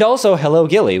 and also hello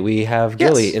Gilly. We have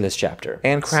Gilly in this chapter,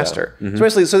 and Craster. So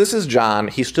basically, this is Jon.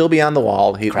 He's still beyond the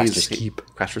wall. Craster's Keep.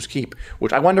 Craster's Keep,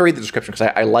 which I wanted to read the description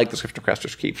because I like the description of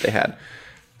Craster's Keep they had.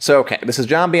 So okay, this is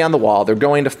Jon beyond the wall. They're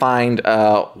going to find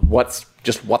what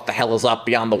the hell is up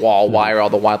beyond the wall. Why are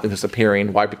all the wildlings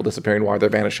disappearing? Why are people disappearing? Why are they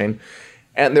vanishing?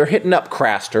 And they're hitting up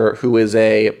Craster, who is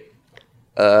a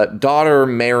daughter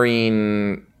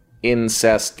marrying,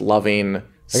 incest-loving,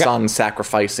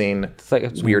 son-sacrificing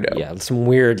weirdo. Yeah, some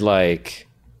weird, like,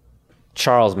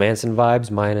 Charles Manson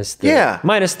vibes minus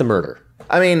the murder.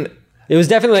 I mean... It was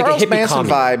definitely Charles like a hippie Manson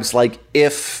commune. vibes, like,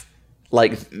 if,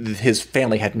 like, his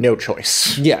family had no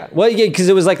choice. Yeah. Well, yeah, because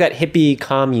it was like that hippie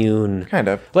commune. Kind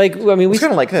of. Like, I mean... It's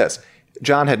kind of like this.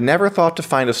 Jon had never thought to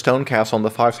find a stone castle on the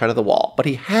far side of the wall, but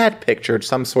he had pictured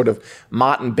some sort of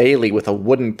motte and bailey with a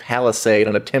wooden palisade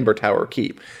and a timber tower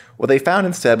keep. What they found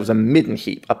instead was a midden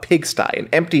heap, a pigsty, an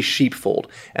empty sheepfold,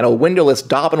 and a windowless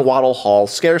daub and wattle hall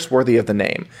scarce worthy of the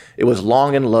name. It was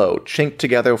long and low, chinked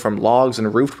together from logs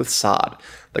and roofed with sod.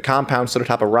 The compound stood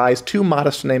atop a rise too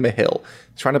modest to name a hill,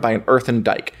 surrounded by an earthen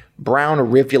dike.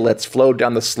 Brown rivulets flowed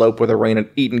down the slope where the rain had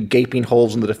eaten gaping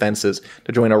holes in the defenses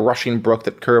to join a rushing brook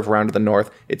that curved round to the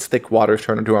north, its thick waters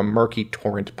turned into a murky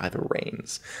torrent by the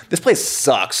rains. This place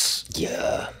sucks.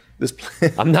 Yeah.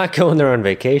 I'm not going there on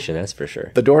vacation, that's for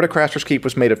sure. The door to Craster's Keep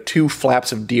was made of 2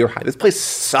 flaps of deer hide. This place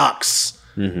sucks.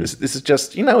 Mm-hmm. This is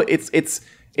just,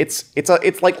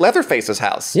 it's like Leatherface's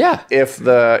house. Yeah. If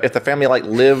the family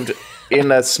lived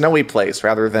in a snowy place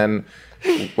rather than,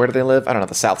 where do they live? I don't know,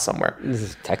 the South somewhere. This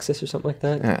is Texas or something like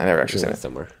that? I never actually seen it.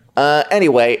 Somewhere.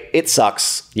 Anyway, it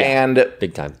sucks. Yeah, and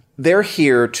big time. They're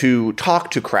here to talk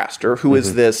to Craster, who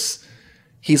is this,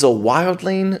 he's a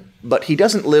wildling, but he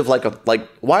doesn't live like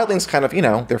wildlings kind of,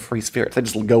 they're free spirits. They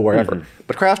just go wherever. Mm-hmm.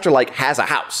 But Craster has a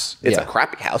house. It's a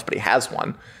crappy house, but he has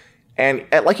one. And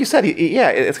like you said,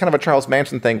 it's kind of a Charles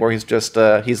Manson thing where he's just,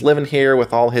 he's living here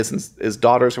with all his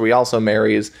daughters who he also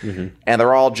marries. Mm-hmm. And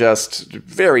they're all just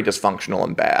very dysfunctional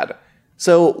and bad.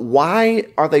 So why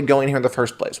are they going here in the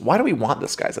first place? Why do we want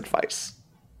this guy's advice?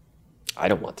 I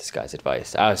don't want this guy's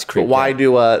advice. I was creeped But why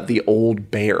do the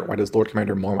old bear? Why does Lord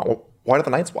Commander Mormont? Why do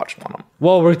the Night's Watch want him?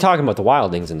 Well, we're talking about the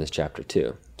wildlings in this chapter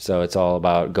too. So it's all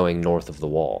about going north of the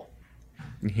wall.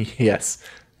 Yes.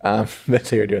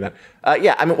 That's how you're doing that.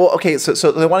 Okay,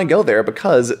 so they want to go there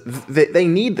because they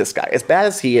need this guy, as bad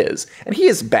as he is. And he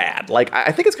is bad.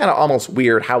 I think it's kind of almost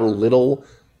weird how little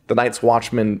the Night's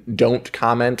Watchmen don't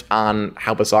comment on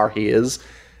how bizarre he is.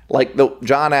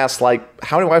 Jon asks,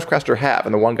 how many wives Craster have?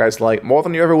 And the one guy's like, more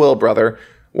than you ever will, brother.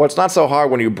 Well, it's not so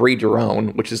hard when you breed your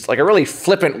own, which is a really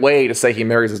flippant way to say he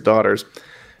marries his daughters.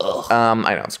 Ugh.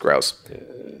 I know, it's gross.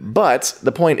 But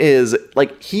the point is,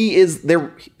 he's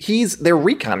their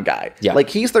recon guy. Yeah.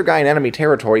 He's their guy in enemy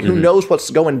territory who knows what's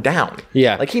going down.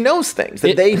 Yeah. He knows things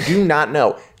that they do not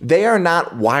know. They are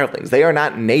not wildlings. They are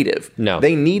not native. No.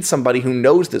 They need somebody who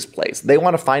knows this place. They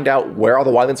want to find out where all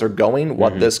the wildlings are going,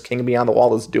 what this King Beyond the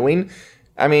Wall is doing.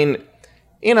 I mean,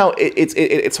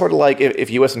 it's sort of like if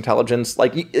U.S. intelligence,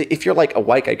 if you're a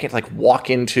white guy, you can't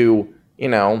walk into,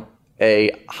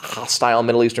 a hostile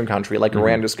Middle Eastern country like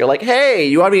Iran, just go hey,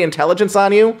 you want any intelligence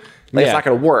on you? It's not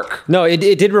going to work. No, it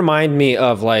did remind me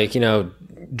of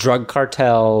drug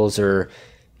cartels or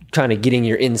kind of getting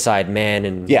your inside man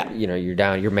and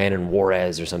you're man in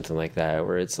Juarez or something like that,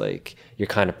 where it's you're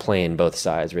kind of playing both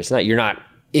sides. Where you're not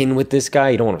in with this guy,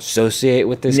 you don't want to associate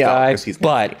with this guy,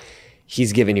 but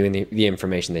he's giving you the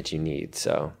information that you need.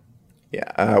 So.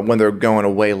 Yeah, when they're going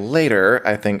away later,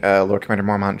 I think Lord Commander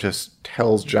Mormont just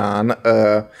tells Jon,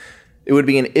 it would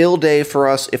be an ill day for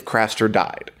us if Craster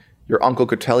died. Your uncle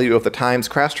could tell you of the times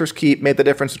Craster's Keep made the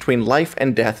difference between life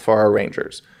and death for our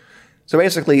rangers. So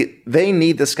basically, they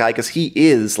need this guy because he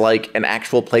is an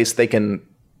actual place they can,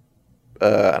 I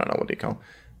don't know, what do you call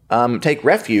take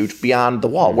refuge beyond the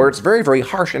wall, where it's very, very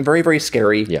harsh and very, very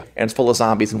scary, and it's full of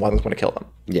zombies and one that's going to kill them.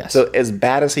 Yes. So as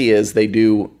bad as he is, they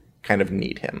do kind of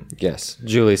need him. Yes.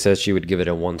 Julie says she would give it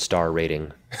a 1-star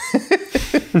rating,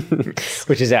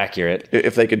 which is accurate.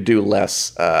 If they could do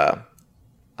less, I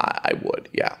would.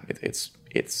 Yeah, it's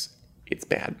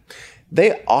bad.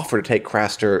 They offer to take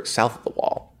Craster south of the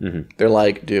wall. Mm-hmm. They're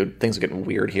like, dude, things are getting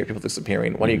weird here. People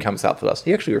disappearing. Why don't you come south with us?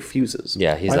 He actually refuses.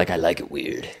 Yeah, he's I like it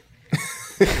weird.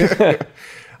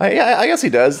 I guess he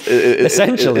does.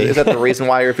 Essentially. Is that the reason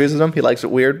why he refuses him? He likes it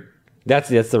weird? That's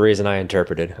the reason I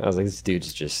interpreted. I was like, this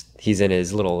dude's he's in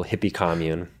his little hippie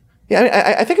commune.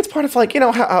 Yeah, I think it's part of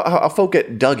how folk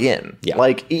get dug in.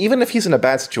 Yeah. Even if he's in a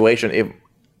bad situation,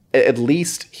 at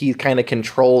least he kind of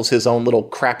controls his own little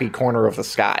crappy corner of the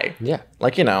sky. Yeah.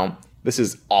 This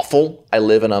is awful. I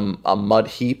live in a mud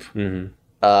heap, in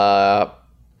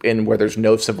where there's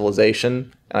no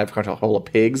civilization, and I've got a hole of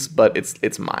pigs, but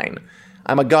it's mine.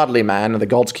 I'm a godly man, and the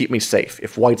gods keep me safe.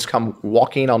 If whites come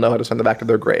walking, I'll know how to send them back to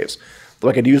their graves. Though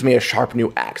I could use me a sharp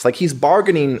new axe. He's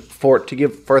bargaining for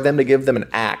them to give them an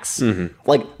axe.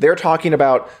 Mm-hmm. They're talking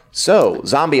about, so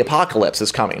zombie apocalypse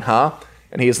is coming, huh?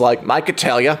 And he's like, I could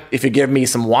tell you if you give me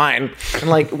some wine.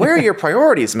 And where are your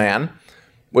priorities, man?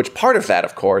 Which part of that,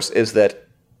 of course, is that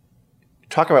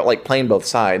talk about playing both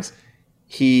sides.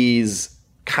 He's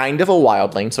kind of a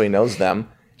wildling, so he knows them.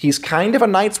 He's kind of a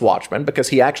Night's Watchman because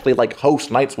he actually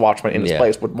hosts Night's Watchmen in his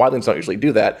place, but wildlings don't usually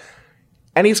do that.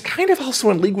 And he's kind of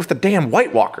also in league with the damn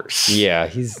White Walkers. Yeah,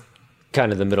 he's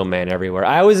kind of the middleman everywhere.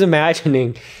 I was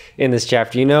imagining in this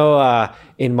chapter,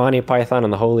 in Monty Python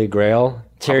and the Holy Grail,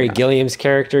 Terry Gilliam's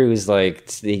character, who's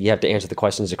like, you have to answer the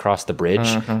questions across the bridge.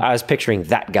 I was picturing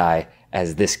that guy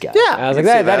as this guy. Yeah, I was like,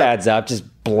 that adds up. Just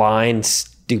blind,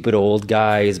 stupid old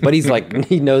guys, but he's like,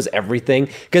 he knows everything,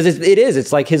 because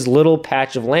it's like his little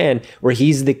patch of land where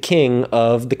he's the king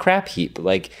of the crap heap.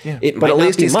 Like, it might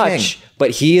not be much, but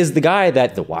he is the guy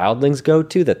that the wildlings go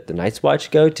to, that the Night's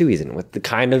Watch go to. He's in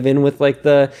with like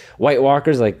the White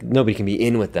Walkers. Like, nobody can be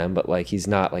in with them, but like, he's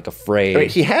not like afraid. I mean,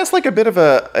 he has like a bit of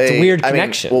a weird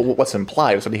connection. Well, what's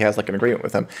implied is that he has like an agreement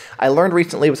with them. I learned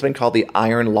recently what's been called the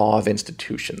Iron Law of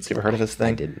Institutions. You ever heard of this thing?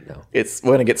 I didn't know. We're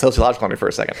going to get sociological on it for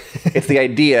a second. It's the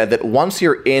idea that once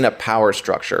you're in a power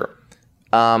structure,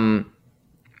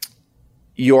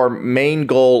 your main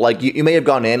goal, like you may have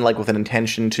gone in like with an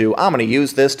intention to, I'm going to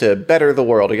use this to better the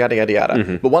world, yada, yada,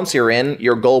 yada. But once you're in,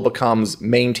 your goal becomes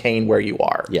maintain where you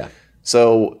are. Yeah.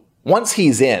 So once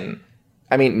he's in,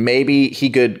 I mean, maybe he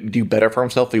could do better for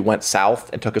himself if he went south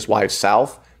and took his wives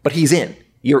south, but he's in.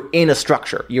 You're in a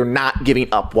structure. You're not giving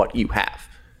up what you have.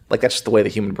 Like, that's just the way the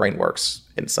human brain works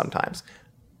in sometimes.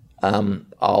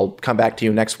 I'll come back to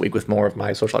you next week with more of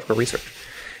my sociological research.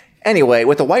 Anyway,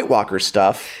 with the White Walker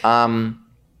stuff,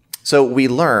 so we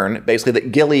learn basically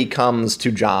that Gilly comes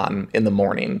to Jon in the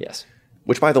morning. Yes.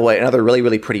 Which, by the way, another really,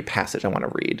 really pretty passage I want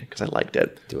to read because I liked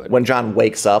it. Do it. When Jon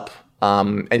wakes up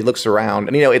and he looks around,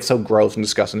 and it's so gross and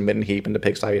disgusting, midden heap and the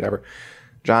pigsty, whatever.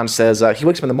 Jon says, he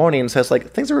wakes up in the morning and says,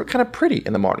 like, things are kind of pretty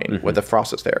in the morning with the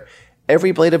frost that's there.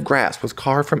 Every blade of grass was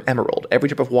carved from emerald. Every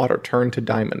drip of water turned to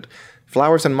diamond.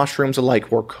 Flowers and mushrooms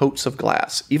alike wore coats of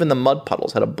glass. Even the mud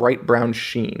puddles had a bright brown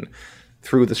sheen.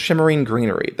 Through the shimmering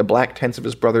greenery, the black tents of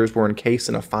his brothers were encased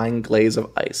in a fine glaze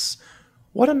of ice.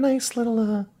 What a nice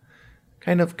little,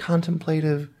 kind of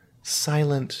contemplative,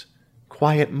 silent,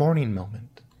 quiet morning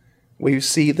moment, where you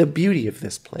see the beauty of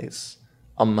this place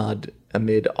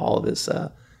amid all this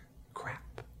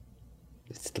crap.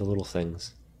 It's the little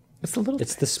things. It's the little.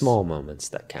 It's the small moments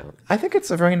that count. I think it's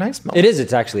a very nice moment. It is.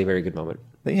 It's actually a very good moment.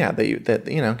 Yeah, that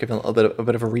give him a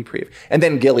bit of a reprieve. And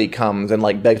then Gilly comes and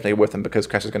like begs me with him because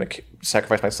Cress is going to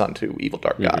sacrifice my son to evil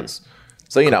dark gods.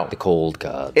 So the cold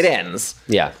gods. It ends.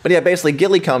 Yeah, but yeah, basically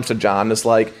Gilly comes to Jon and is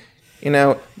like,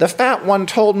 the fat one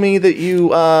told me that you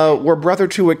were brother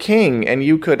to a king and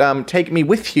you could take me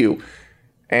with you.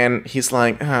 And he's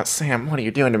like, Sam, what are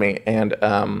you doing to me?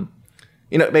 And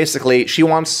basically she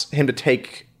wants him to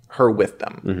take her with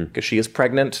them because she is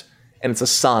pregnant. And it's a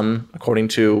son, according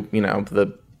to,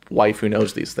 the wife who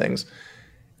knows these things.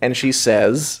 And she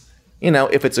says,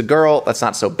 if it's a girl, that's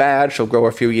not so bad. She'll grow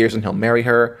a few years and he'll marry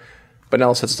her. But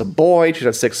now since it's a boy, she's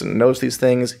had 6 and knows these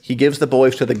things. He gives the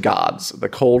boys to the gods, the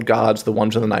cold gods, the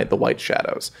ones of the night, the white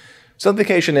shadows. So the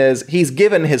implication is he's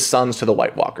given his sons to the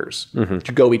White Walkers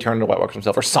to go be turned into White Walkers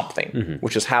himself or something,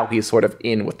 which is how he's sort of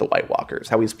in with the White Walkers,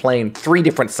 how he's playing 3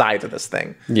 different sides of this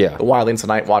thing. Yeah. The Wildlings, the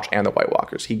Night Watch, and the White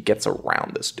Walkers. He gets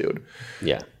around this dude.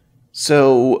 Yeah.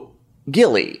 So,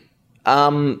 Gilly,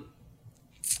 I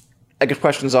guess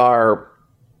questions are,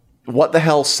 what the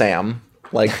hell, Sam?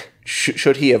 Like,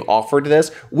 should he have offered this?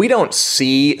 We don't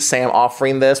see Sam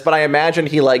offering this, but I imagine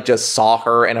he, like, just saw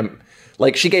her and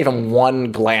she gave him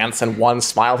one glance and one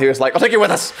smile. He was like, I'll take you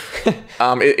with us,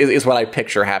 is what I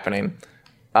picture happening.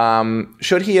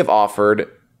 Should he have offered?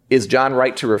 Is Jon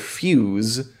right to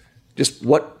refuse? Just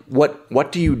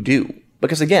what do you do?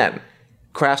 Because again,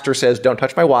 Craster says, don't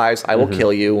touch my wives. I will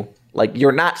kill you. Like,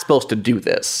 you're not supposed to do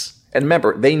this. And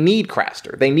remember, they need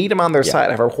Craster. They need him on their side,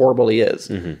 however horrible he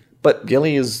is. But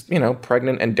Gilly is,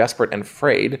 pregnant and desperate and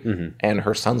afraid, and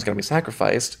her son's going to be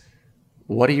sacrificed.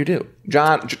 What do you do?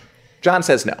 Jon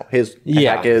says no. His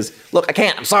attack is, look, I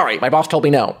can't. I'm sorry. My boss told me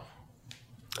no.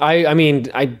 I'm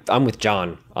with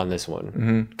Jon on this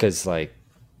one. Because, like,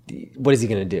 what is he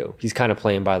going to do? He's kind of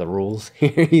playing by the rules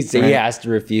here. He has to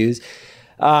refuse.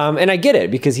 And I get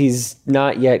it, because he's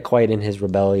not yet quite in his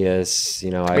rebellious,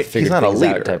 he's not a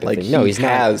leader. Type of like, thing. No, he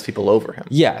has people over him.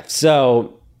 Yeah,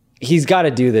 so he's got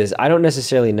to do this. I don't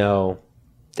necessarily know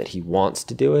that he wants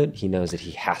to do it. He knows that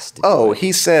he has to do it.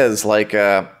 He says, like,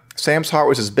 Sam's heart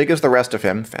was as big as the rest of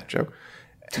him, fat joke,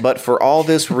 but for all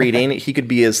this reading, he could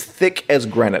be as thick as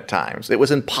granite times. It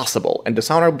was impossible and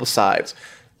dishonorable besides.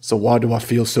 So why do I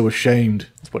feel so ashamed?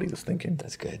 That's what he was thinking.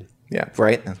 That's good. Yeah,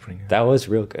 right? That's pretty good. That was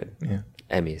real good. Yeah.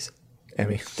 Emmys.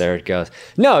 There it goes.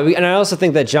 No, and I also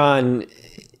think that Jon,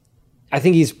 I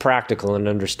think he's practical and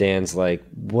understands, like,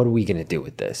 what are we going to do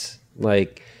with this?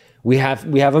 Like, we have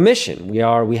a mission.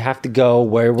 We have to go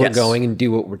where we're going and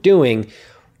do what we're doing.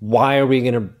 Why are we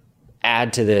going to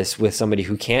add to this with somebody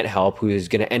who can't help, who is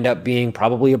going to end up being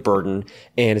probably a burden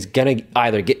and is going to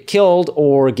either get killed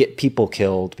or get people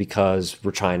killed because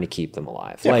we're trying to keep them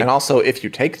alive. Yeah, and also, if you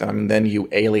take them, then you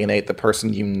alienate the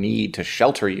person you need to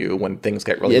shelter you when things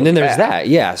get really bad. And then there's that,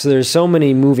 yeah. So there's so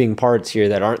many moving parts here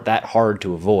that aren't that hard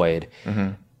to avoid.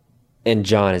 Mm-hmm. And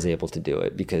Jon is able to do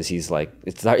it because he's like,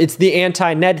 it's the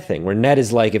anti-Ned thing, where Ned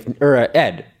is like,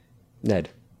 Ned.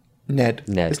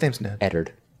 His name's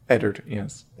Ned. Eddard,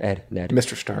 yes. Ned.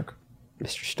 Mr. Stark.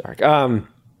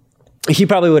 He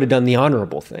probably would have done the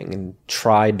honorable thing and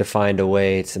tried to find a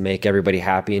way to make everybody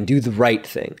happy and do the right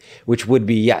thing, which would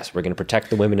be, yes, we're going to protect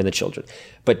the women and the children.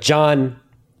 But Jon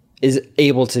is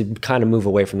able to kind of move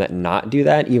away from that and not do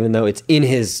that, even though it's in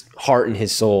his heart and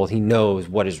his soul. He knows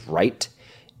what is right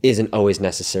isn't always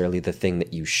necessarily the thing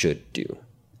that you should do.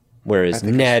 Whereas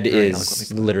Ned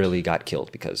literally got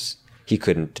killed because he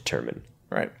couldn't determine.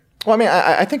 Right. Well, I mean,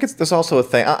 I think there's also a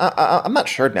thing. I'm not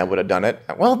sure Ned would have done it.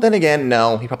 Well, then again,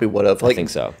 no, he probably would have. I think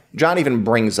so. Jon even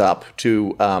brings up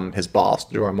to his boss,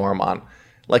 Jorah Mormont,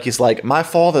 like he's like, my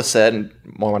father said, and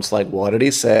Mormont's like, what did he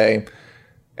say?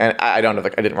 And I don't know,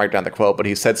 I didn't write down the quote, but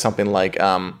he said something like,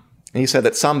 he said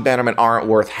that some bannermen aren't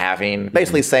worth having,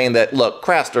 basically saying that, look,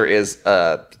 Craster is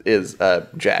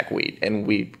jackweed, and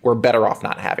we're better off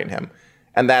not having him.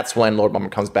 And that's when Lord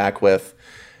Mormont comes back with,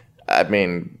 I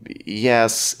mean,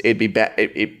 yes, it'd be bad.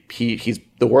 He's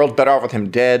the world's better off with him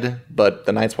dead, but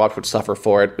the Night's Watch would suffer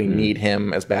for it. We need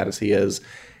him as bad as he is.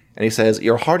 And he says,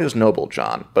 your heart is noble,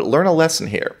 Jon, but learn a lesson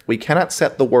here. We cannot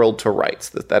set the world to rights.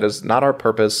 That is not our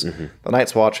purpose. Mm-hmm. The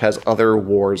Night's Watch has other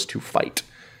wars to fight.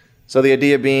 So the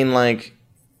idea being like,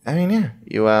 I mean, yeah,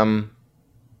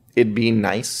 it'd be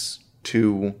nice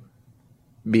to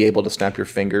be able to snap your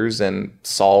fingers and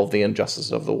solve the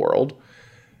injustice of the world.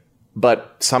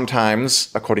 But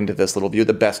sometimes, according to this little view,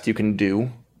 the best you can do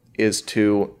is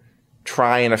to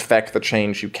try and affect the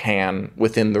change you can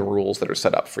within the rules that are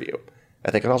set up for you.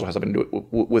 I think it also has something to do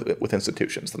with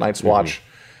institutions. The Night's Watch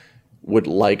would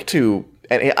like to,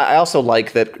 and I also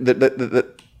like that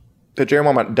Jorah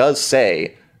Mormont does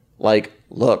say, like,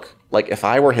 look, like if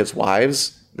I were his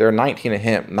wives, there are 19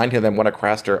 of them went a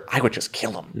Craster, I would just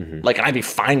kill him. Mm-hmm. Like, and I'd be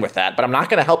fine with that, but I'm not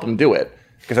going to help him do it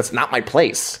because that's not my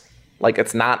place. Like,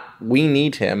 it's not, we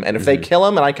need him. And if they kill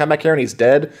him and I come back here and he's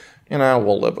dead,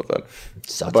 we'll live with it. It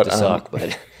sucks to suck,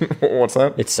 but... What's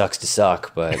that? It sucks to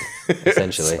suck, but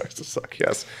essentially. It sucks to suck,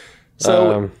 yes.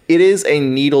 So, it is a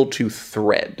needle to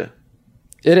thread.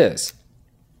 It is.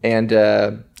 And...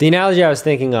 the analogy I was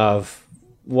thinking of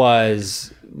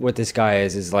was... what this guy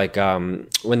is like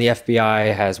when the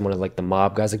FBI has one of like the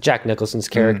mob guys, like Jack Nicholson's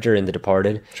character in The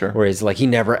Departed, where he's like he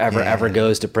never ever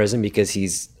goes to prison because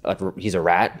he's a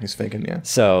rat. He's faking, yeah.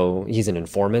 So he's an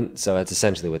informant. So that's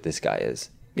essentially what this guy is.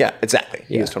 Yeah, exactly.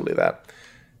 He is totally that.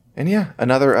 And yeah,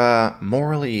 another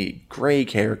morally gray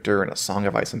character in A Song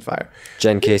of Ice and Fire.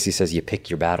 Jen Casey says, you pick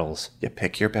your battles. You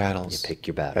pick your battles.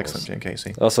 Excellent, Jen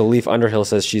Casey. Also, Leaf Underhill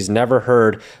says she's never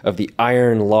heard of the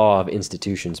iron law of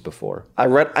institutions before.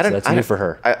 That's new for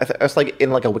her. It's like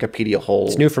in like a Wikipedia hole.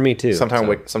 It's new for me too.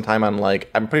 Sometime I'm like,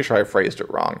 I'm pretty sure I phrased it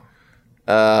wrong.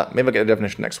 Maybe I'll get a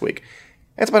definition next week.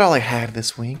 That's about all I had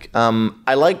this week.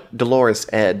 I like Dolores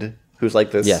Ed, who's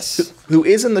like this. Yes. Who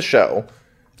is in the show.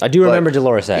 I do remember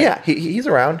Dolores Ed. Yeah, he's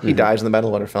around. He dies in the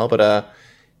Battle of Winterfell, but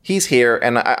he's here,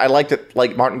 and I liked it.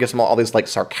 Like Martin gives him all these like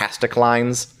sarcastic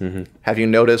lines. Mm-hmm. Have you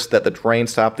noticed that the rain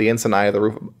stopped the instant I had the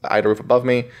roof above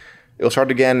me? It will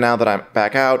start again now that I'm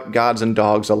back out. Gods and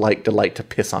dogs alike delight to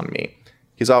piss on me.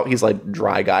 He's like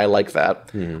dry guy like that.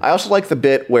 Mm-hmm. I also like the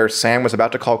bit where Sam was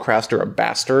about to call Craster a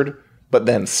bastard, but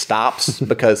then stops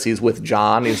because he's with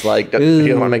Jon. He's like, he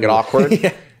doesn't want to make it awkward.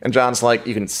 Yeah. And Jon's like,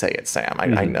 you can say it, Sam.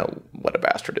 I know what a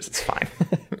bastard is. It's fine.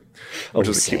 Which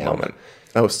is a cute moment.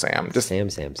 Oh, Sam.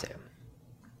 Sam.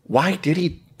 Why did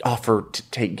he offer to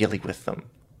take Gilly with them?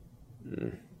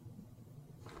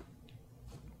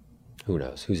 Who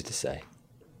knows? Who's to say?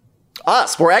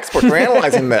 Us. We're experts. We're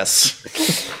analyzing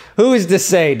this. Who's to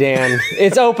say, Dan?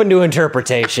 It's open to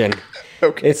interpretation.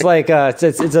 Okay. It's like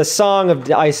it's a song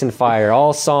of ice and fire.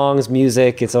 All songs,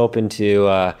 music. It's open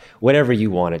to whatever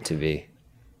you want it to be.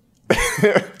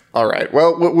 All right.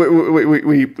 Well,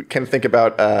 we can think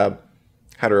about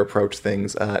how to approach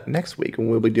things next week, and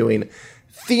we'll be doing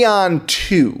Theon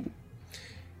 2.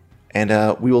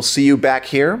 And we will see you back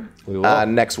here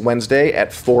next Wednesday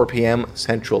at 4 p.m.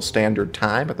 Central Standard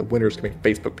Time at the Winners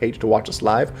Facebook page to watch us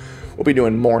live. We'll be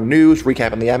doing more news,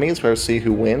 recapping the Emmys. We'll see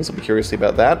who wins. I'll be curious to see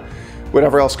about that.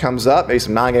 Whatever else comes up, maybe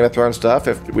some non-Game of Thrones stuff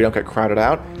if we don't get crowded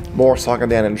out. More Selcke,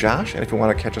 Dan, and Josh. And if you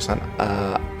want to catch us on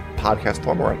podcast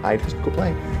form or on iTunes, Google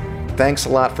Play. Thanks a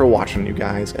lot for watching, you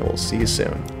guys, and we'll see you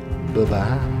soon.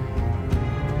 Bye-bye.